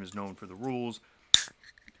 Scream is known for the rules.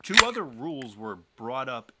 2 other rules were brought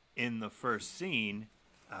up in the first scene.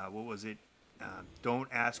 What was it? Don't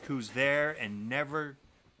ask who's there and never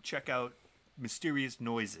check out mysterious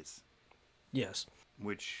noises. Yes.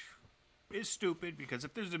 Which is stupid, because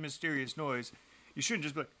if there's a mysterious noise, you shouldn't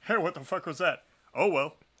just be like, hey, what the fuck was that? Oh,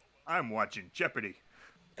 well, I'm watching Jeopardy.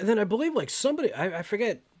 And then I believe like somebody, I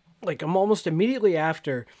forget, like I'm almost immediately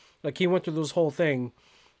after, like he went through this whole thing,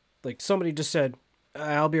 like somebody just said,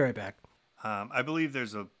 I'll be right back. I believe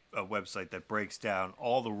there's a website that breaks down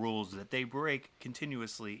all the rules that they break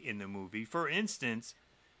continuously in the movie. For instance,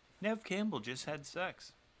 Nev Campbell just had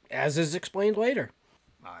sex. As is explained later.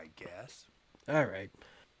 I guess. All right.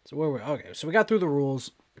 So so we got through the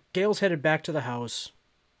rules. Gail's headed back to the house.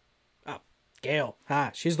 Oh, Gail.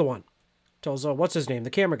 She's the one. Tells, what's his name? The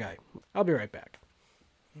camera guy. I'll be right back.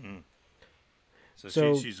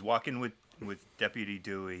 So she's walking with Deputy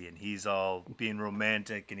Dewey, and he's all being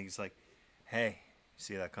romantic, and he's like, hey,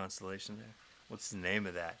 see that constellation there? What's the name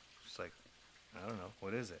of that? She's like, I don't know.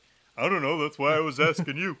 What is it? I don't know. That's why I was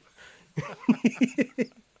asking you.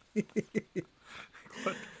 What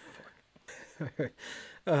the fuck?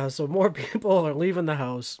 So more people are leaving the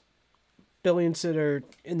house. Billy and Sid are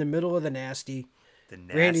in the middle of the nasty. The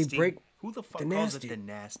nasty? Randy Who the fuck the calls nasty. it the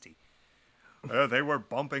nasty? They were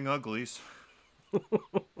bumping uglies.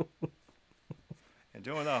 And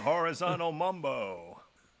doing the horizontal mumbo.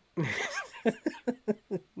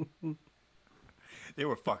 They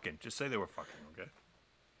were fucking. Just say they were fucking, okay?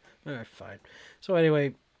 All right, fine. So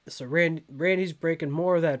anyway, So Randy's breaking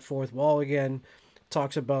more of that fourth wall again.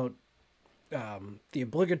 Talks about the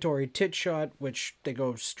obligatory tit shot, which they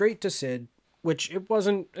go straight to Sid, which it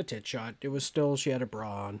wasn't a tit shot. It was still, she had a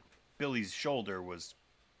bra on. Billy's shoulder was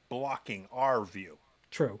blocking our view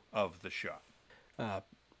True. of the shot.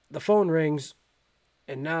 The phone rings,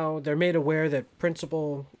 and now they're made aware that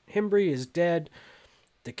Principal Himbry is dead.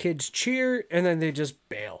 The kids cheer, and then they just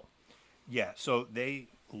bail. Yeah, so they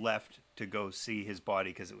left to go see his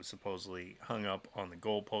body because it was supposedly hung up on the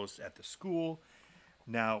goalpost at the school.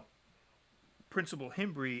 Now, Principal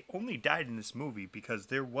Himbry only died in this movie because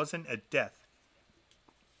there wasn't a death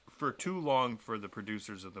for too long for the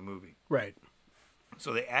producers of the movie. Right.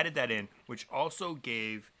 So they added that in, which also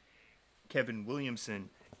gave Kevin Williamson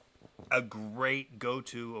a great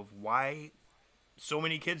go-to of why so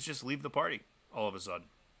many kids just leave the party all of a sudden.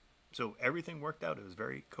 So everything worked out. It was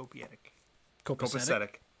very copacetic.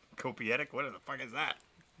 Copacetic? Copacetic? What the fuck is that?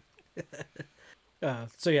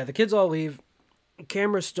 So yeah, the kids all leave.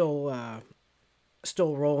 Camera's still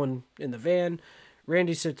rolling in the van.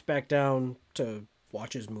 Randy sits back down to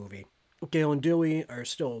watch his movie. Gail and Dewey are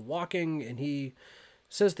still walking, and he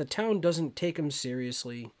says the town doesn't take him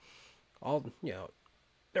seriously.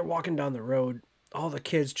 They're walking down the road. All the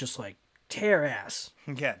kids just like tear ass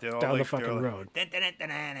Yeah, they're all down the like, fucking road.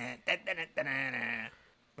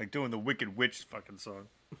 Like doing the Wicked Witch fucking song.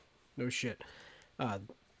 No shit.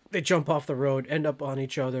 They jump off the road, end up on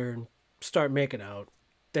each other, and start making out.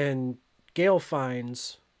 Then Gail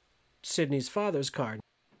finds Sydney's father's car,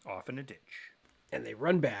 Off in a ditch. and they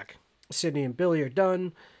run back. Sydney and Billy are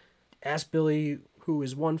done. Ask Billy who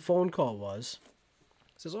his one phone call was.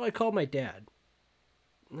 Says, "Oh, I called my dad."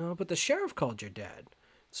 "No, but the sheriff called your dad."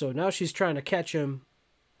 So now she's trying to catch him,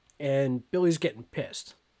 and Billy's getting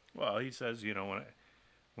pissed. Well, he says,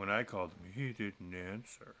 when I called him, he didn't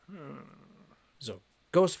answer. So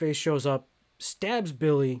Ghostface shows up, stabs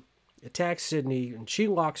Billy, attacks Sydney, and she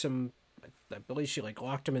locks him. I believe she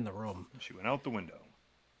locked him in the room. She went out the window.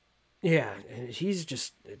 Yeah, and he's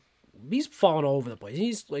falling all over the place.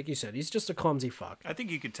 He's, like you said, he's just a clumsy fuck. I think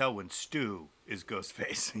you could tell when Stu is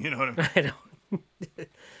Ghostface. You know what I mean? I know.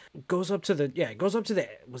 Goes up to the,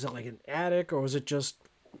 was it like an attic, or was it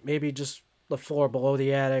maybe just the floor below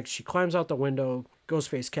the attic? She climbs out the window,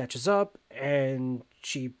 Ghostface catches up, and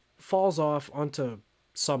she falls off onto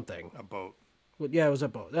something. A boat. Well, yeah, it was a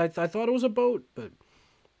boat. I thought it was a boat, but...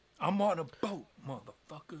 I'm on a boat,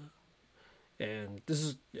 motherfucker. And this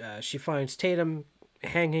is, she finds Tatum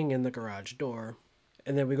hanging in the garage door.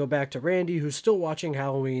 And then we go back to Randy, who's still watching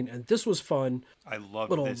Halloween, and this was fun. I love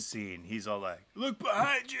Little- this scene. He's all like, "Look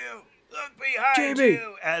behind you! Look behind Jamie!"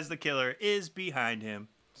 you!" As the killer is behind him.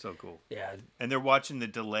 So cool. Yeah, And they're watching the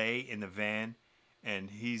delay in the van, and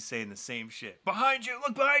he's saying the same shit. "Behind you!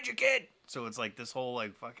 Look behind you, kid!" So it's like this whole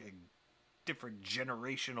fucking different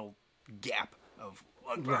generational gap of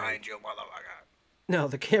 "Look behind you, motherfucker." now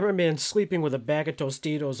the cameraman's sleeping with a bag of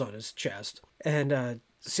Tostitos on his chest. And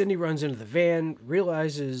Sydney runs into the van,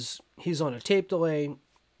 realizes he's on a tape delay.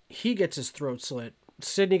 He gets his throat slit.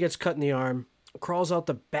 Sydney gets cut in the arm, crawls out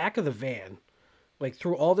the back of the van,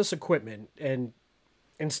 through all this equipment, and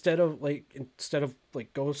instead of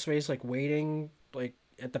Ghostface waiting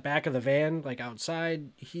at the back of the van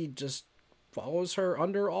outside, he just follows her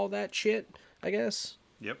under all that shit, I guess.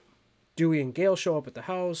 Yep. Dewey and Gail show up at the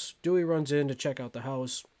house. Dewey runs in to check out the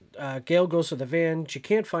house. Gail goes to the van. She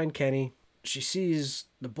can't find Kenny. She sees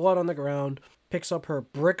the blood on the ground, picks up her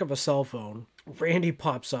brick of a cell phone. Randy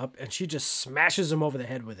pops up, and she just smashes him over the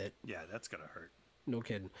head with it. Yeah, that's gonna hurt. No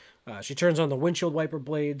kidding. She turns on the windshield wiper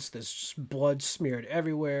blades. There's just blood smeared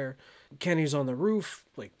everywhere. Kenny's on the roof,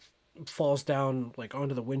 falls down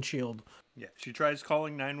onto the windshield. Yeah, she tries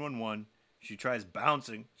calling 911. She tries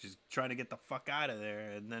bouncing. She's trying to get the fuck out of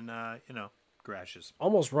there, and then crashes.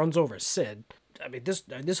 Almost runs over Sid. I mean,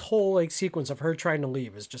 this whole sequence of her trying to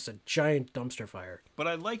leave is just a giant dumpster fire. But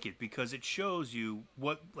I like it because it shows you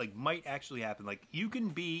what might actually happen. You can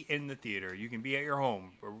be in the theater, you can be at your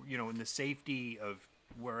home, or in the safety of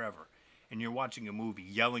wherever, and you're watching a movie,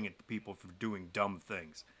 yelling at the people for doing dumb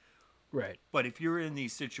things. Right. But if you're in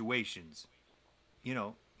these situations,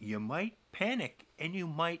 you might panic and you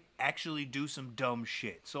might actually do some dumb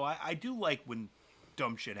shit. So I do like when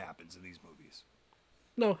dumb shit happens in these movies.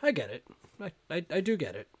 No, I get it. I do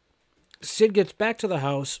get it. Sid gets back to the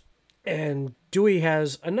house, and Dewey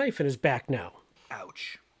has a knife in his back now.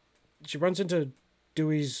 Ouch. She runs into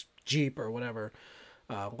Dewey's Jeep or whatever,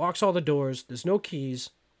 locks all the doors. There's no keys.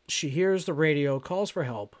 She hears the radio, calls for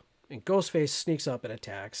help, and Ghostface sneaks up and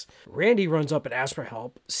attacks. Randy runs up and asks for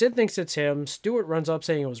help. Sid thinks it's him. Stuart runs up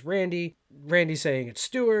saying it was Randy. Randy saying it's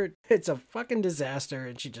Stuart. It's a fucking disaster,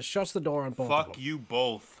 and she just shuts the door on both of Fuck them. you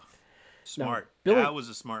both. Smart. Billy- That was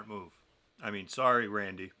a smart move. I mean, sorry,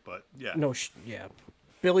 Randy, but yeah. No, yeah.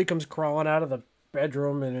 Billy comes crawling out of the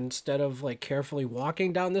bedroom, and instead of like carefully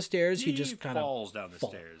walking down the stairs, he just kind of falls down the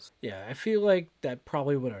stairs. Yeah, I feel like that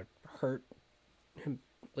probably would have hurt him,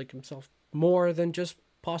 like himself, more than just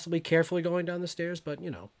possibly carefully going down the stairs. But you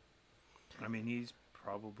know, I mean, he's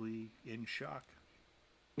probably in shock.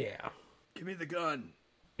 yeah. Give me the gun.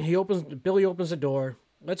 Billy opens the door,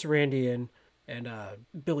 lets Randy in, and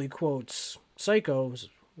Billy quotes Psycho's,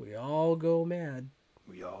 "We all go mad."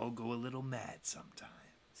 We all go a little mad sometimes.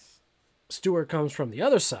 Stuart comes from the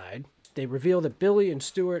other side. They reveal that Billy and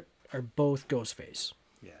Stuart are both Ghostface.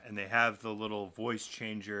 Yeah, and they have the little voice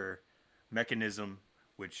changer mechanism,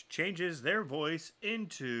 which changes their voice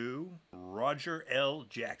into Roger L.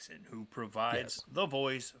 Jackson, who provides the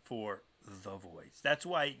voice for the voice. That's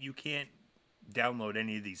why you can't download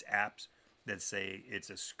any of these apps that say it's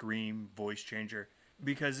a Scream voice changer,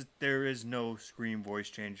 because there is no Scream voice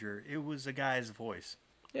changer. It was a guy's voice.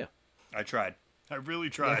 Yeah. I tried. I really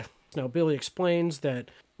tried. Now, Billy explains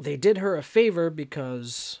that they did her a favor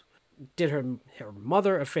because... did her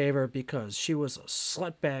mother a favor because she was a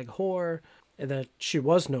slutbag whore, and that she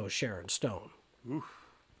was no Sharon Stone. Oof.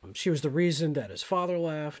 She was the reason that his father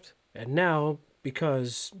left, and now,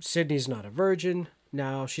 because Sydney's not a virgin,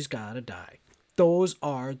 now she's gotta die. Those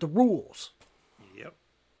are the rules. Yep.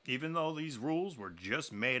 Even though these rules were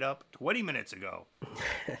just made up 20 minutes ago.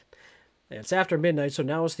 It's after midnight, so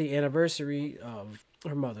now it's the anniversary of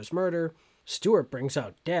her mother's murder. Stuart brings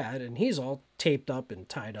out Dad, and he's all taped up and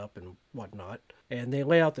tied up and whatnot. And they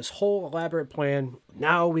lay out this whole elaborate plan.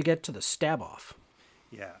 Now we get to the stab-off.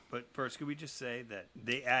 Yeah, but first, could we just say that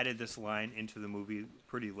they added this line into the movie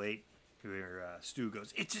pretty late, where Stu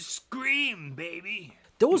goes, "It's a scream, baby!"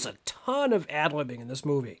 There was a ton of ad-libbing in this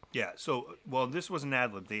movie. Yeah, so, well, this was an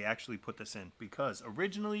ad-lib. They actually put this in because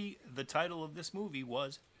originally the title of this movie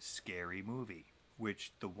was Scary Movie,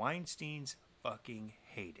 which the Weinsteins fucking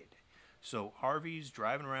hated. So Harvey's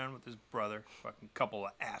driving around with his brother, fucking couple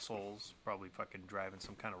of assholes, probably fucking driving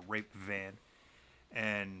some kind of rape van.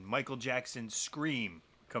 And Michael Jackson's Scream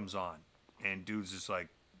comes on. And dude's just like,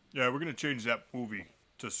 yeah, we're going to change that movie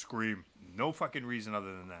to Scream. No fucking reason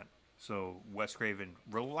other than that. So Wes Craven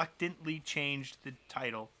reluctantly changed the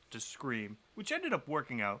title to Scream, which ended up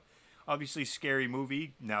working out. Obviously, Scary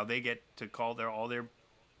Movie, now they get to call all their,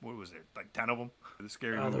 what was there, like 10 of them? The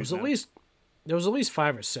Scary Movies There was at least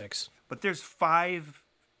 5 or 6. But there's 5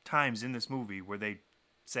 times in this movie where they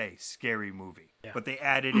say Scary Movie. Yeah. But they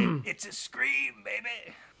added in, it's a Scream,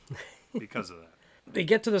 baby! Because of that. They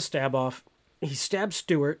get to the stab-off. He stabs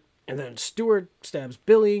Stuart, and then Stuart stabs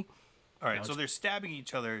Billy. All right, so they're stabbing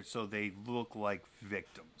each other so they look like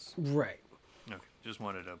victims. Right. Okay, just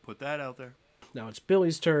wanted to put that out there. Now it's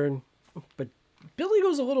Billy's turn, but Billy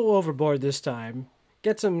goes a little overboard this time.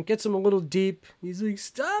 Gets him a little deep. He's like,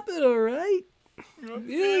 "Stop it, all right?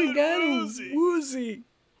 You got him woozy."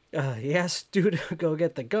 He asks Stu to go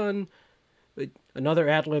get the gun. But another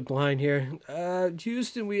ad-lib line here.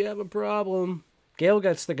 Houston, we have a problem. Gail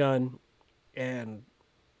gets the gun and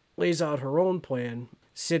lays out her own plan.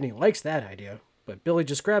 Sydney likes that idea, but Billy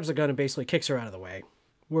just grabs the gun and basically kicks her out of the way.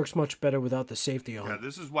 Works much better without the safety on. Yeah,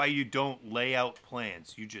 this is why you don't lay out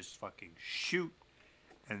plans. You just fucking shoot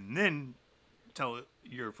and then tell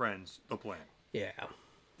your friends the plan. Yeah.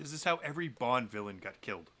 This is how every Bond villain got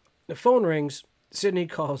killed. The phone rings. Sydney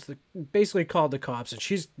basically called the cops, and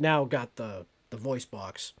she's now got the voice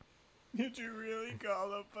box. Did you really call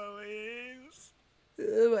the police?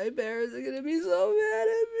 My parents are gonna be so mad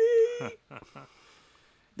at me.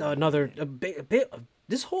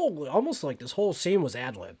 This whole scene was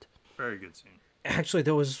ad-libbed. Very good scene. Actually,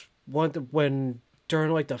 there was one when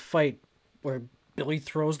during like the fight where Billy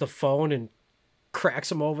throws the phone and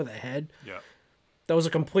cracks him over the head. Yeah. That was a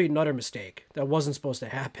complete and utter mistake. That wasn't supposed to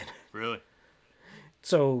happen. Really?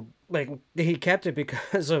 So, like, he kept it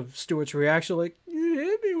because of Stuart's reaction, like, "You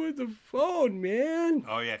hit me with the phone, man."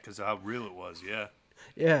 Oh, yeah, because of how real it was, yeah.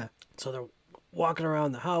 Yeah. So they're walking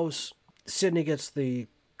around the house. Sydney gets the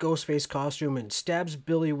Ghostface costume and stabs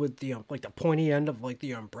Billy with the pointy end of, like,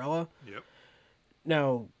 the umbrella. Yep.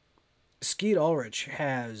 Now, Skeet Ulrich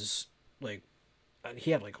has, like, he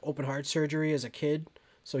had, like, open heart surgery as a kid.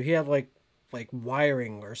 So he had, like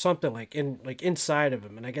wiring or something inside of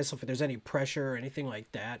him, and I guess if there's any pressure or anything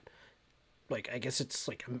like that, like I guess it's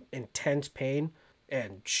like intense pain,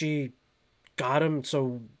 and she got him,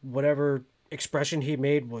 so whatever expression he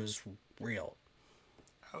made was real.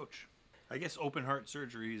 Ouch. I guess open heart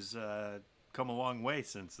surgery's come a long way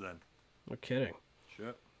since then. No kidding.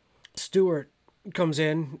 Sure. Stewart comes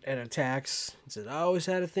in and attacks and says, I always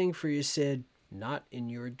had a thing for you, Sid. Not in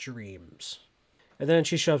your dreams. And then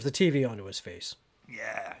she shoves the TV onto his face.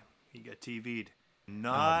 Yeah, he got TV'd.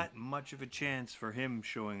 Not much of a chance for him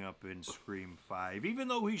showing up in Scream 5, even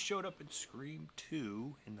though he showed up in Scream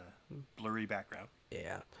 2 in the blurry background.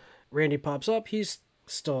 Yeah. Randy pops up. He's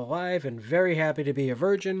still alive and very happy to be a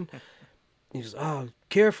virgin. He goes, oh,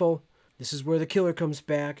 careful. This is where the killer comes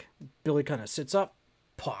back. Billy kind of sits up.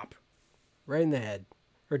 Pop. Right in the head.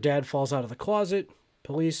 Her dad falls out of the closet.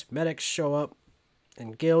 Police, medics show up.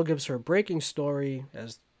 And Gail gives her breaking story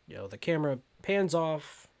as, the camera pans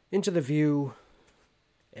off into the view.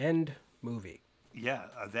 End movie. Yeah,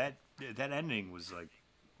 that ending was like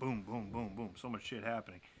boom, boom, boom, boom. So much shit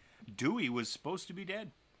happening. Dewey was supposed to be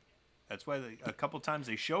dead. That's why a couple times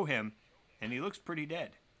they show him, and he looks pretty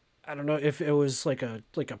dead. I don't know if it was like a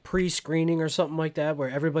pre-screening or something like that, where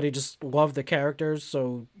everybody just loved the characters,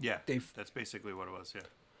 so yeah, that's basically what it was.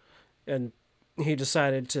 Yeah, and he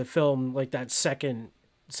decided to film like that second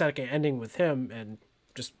ending with him, and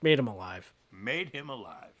just made him alive. Made him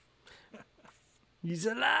alive. He's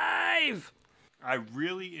alive. I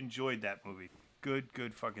really enjoyed that movie.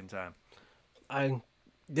 Good fucking time.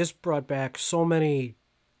 This brought back so many,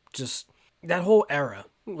 just that whole era,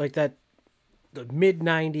 like the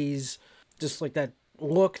mid-90s, just like that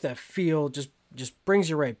look, that feel, just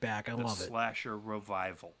brings you right back. I love it. Slasher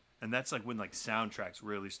revival. And that's like when like soundtracks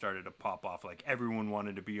really started to pop off. Like everyone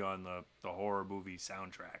wanted to be on the horror movie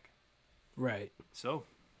soundtrack. Right. So,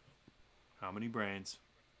 how many brains?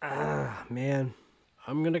 Man.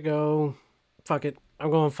 I'm gonna go. Fuck it. I'm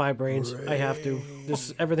going 5 brains. I have to.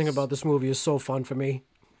 Everything about this movie is so fun for me.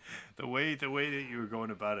 The way that you were going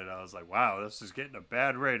about it, I was like, wow, this is getting a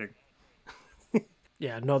bad rating.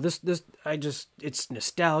 Yeah, no, it's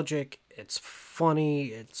nostalgic. It's funny.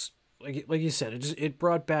 It's like you said. It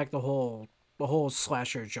brought back the whole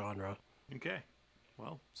slasher genre. Okay,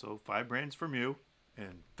 well, so 5 brains from you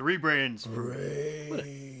and 3 brains from me. What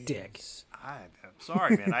a dick. I'm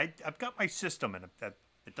sorry, man. I've got my system, and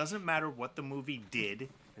it doesn't matter what the movie did.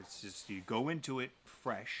 It's just you go into it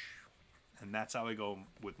fresh, and that's how I go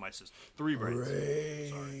with my system. 3 brains.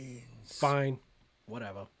 Sorry. Fine.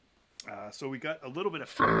 Whatever. So we got a little bit of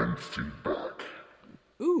Fan feedback.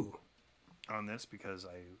 Ooh. on this because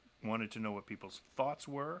I wanted to know what people's thoughts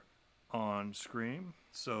were on Scream.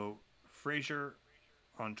 So Frazier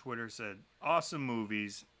on Twitter said, awesome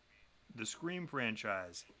movies. The Scream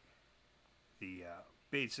franchise.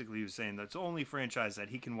 Basically he was saying that's the only franchise that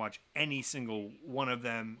he can watch any single one of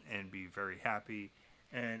them and be very happy.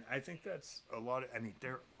 And I think that's a lot.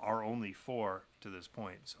 There are only 4 to this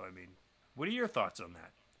point. So, what are your thoughts on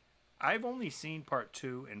that? I've only seen part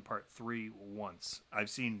 2 and part 3 once. I've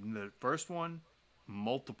seen the first one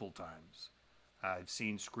multiple times. I've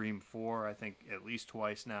seen Scream 4, I think, at least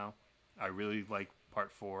twice now. I really like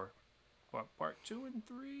part 4. But part 2 and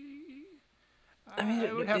 3...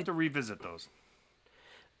 I would have to revisit those.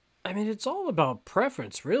 It's all about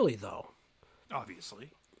preference, really, though. Obviously.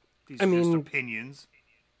 These are just opinions.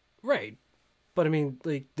 Right. But,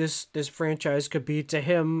 this franchise could be to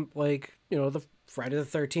him like, the Friday the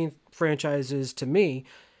 13th franchise is to me,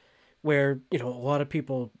 where, a lot of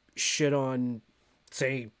people shit on,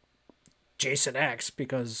 say, Jason X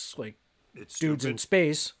because, like, it's dudes stupid. in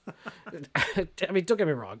space. Don't get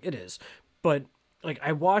me wrong, it is. But, like,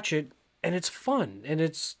 I watch it, and it's fun, and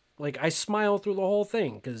it's, like, I smile through the whole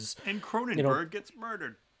thing, because... And Cronenberg gets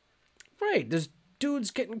murdered. Right, there's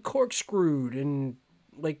dudes getting corkscrewed, and,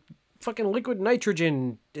 like, fucking liquid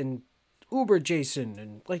nitrogen, and Uber Jason,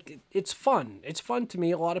 and, like, it's fun. It's fun to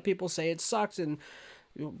me. A lot of people say it sucks,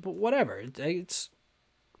 but whatever. It's,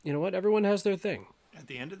 you know what, everyone has their thing. At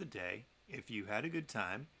the end of the day, if you had a good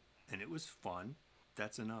time, and it was fun,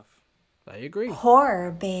 that's enough. I agree.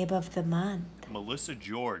 Horror Babe of the Month. Melissa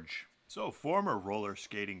George. So, former roller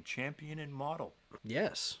skating champion and model.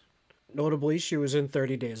 Yes. Notably, she was in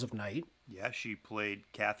 30 Days of Night. Yeah, she played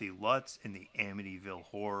Kathy Lutz in the Amityville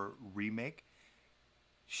Horror remake.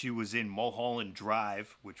 She was in Mulholland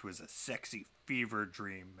Drive, which was a sexy fever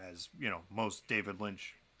dream, as, most David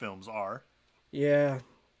Lynch films are. Yeah.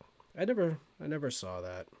 I never saw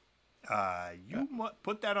that.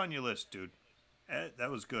 Put that on your list, dude.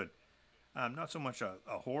 That was good. Not so much a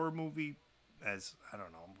horror movie as, I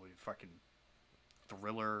don't know, fucking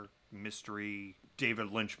thriller, mystery,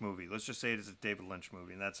 David Lynch movie. Let's just say it is a David Lynch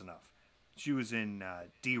movie, and that's enough. She was in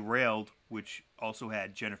Derailed, which also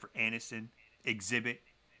had Jennifer Aniston, Exhibit,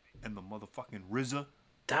 and the motherfucking RZA.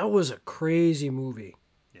 That was a crazy movie.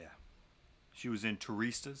 Yeah. She was in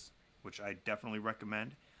Turistas, which I definitely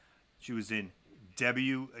recommend. She was in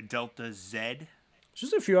W Delta Z.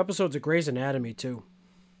 Just a few episodes of Grey's Anatomy, too.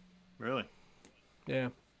 Really? Yeah.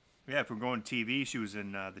 Yeah, if we're going TV, she was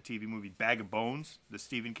in the TV movie Bag of Bones, the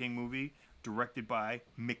Stephen King movie, directed by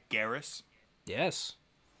Mick Garris. Yes.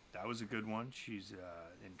 That was a good one. She's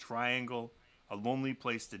in Triangle, A Lonely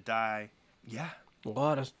Place to Die. Yeah, A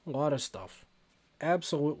lot of stuff.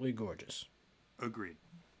 Absolutely gorgeous. agreed.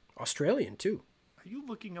 Australian, too. Are you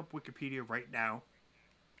looking up Wikipedia right now?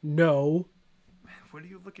 No. What are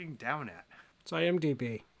you looking down at? It's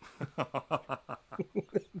IMDb.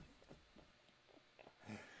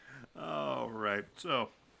 All right, so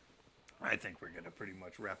I think we're going to pretty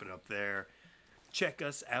much wrap it up there. Check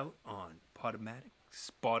us out on Podomatic,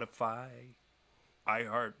 Spotify,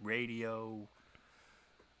 iHeartRadio,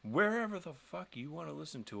 wherever the fuck you want to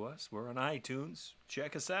listen to us. We're on iTunes.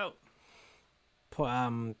 Check us out.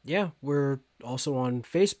 Yeah, we're also on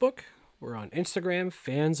Facebook. We're on Instagram,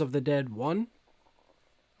 Fans of the Dead 1.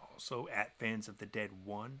 Also at Fans of the Dead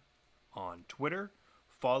 1 on Twitter.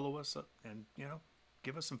 Follow us and,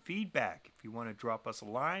 give us some feedback. If you want to drop us a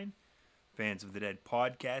line, Fans of the Dead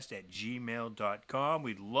podcast at gmail.com.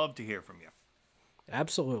 We'd love to hear from you.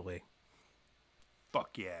 Absolutely.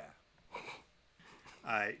 Fuck yeah.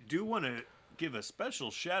 I do want to give a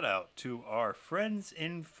special shout out to our friends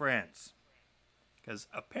in France. Because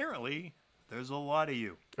apparently there's a lot of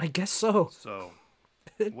you. I guess so. So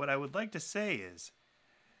what I would like to say is,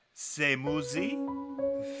 c'est musique,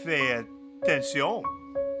 fais attention.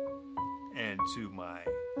 And to my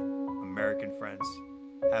American friends,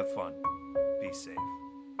 have fun. Be safe.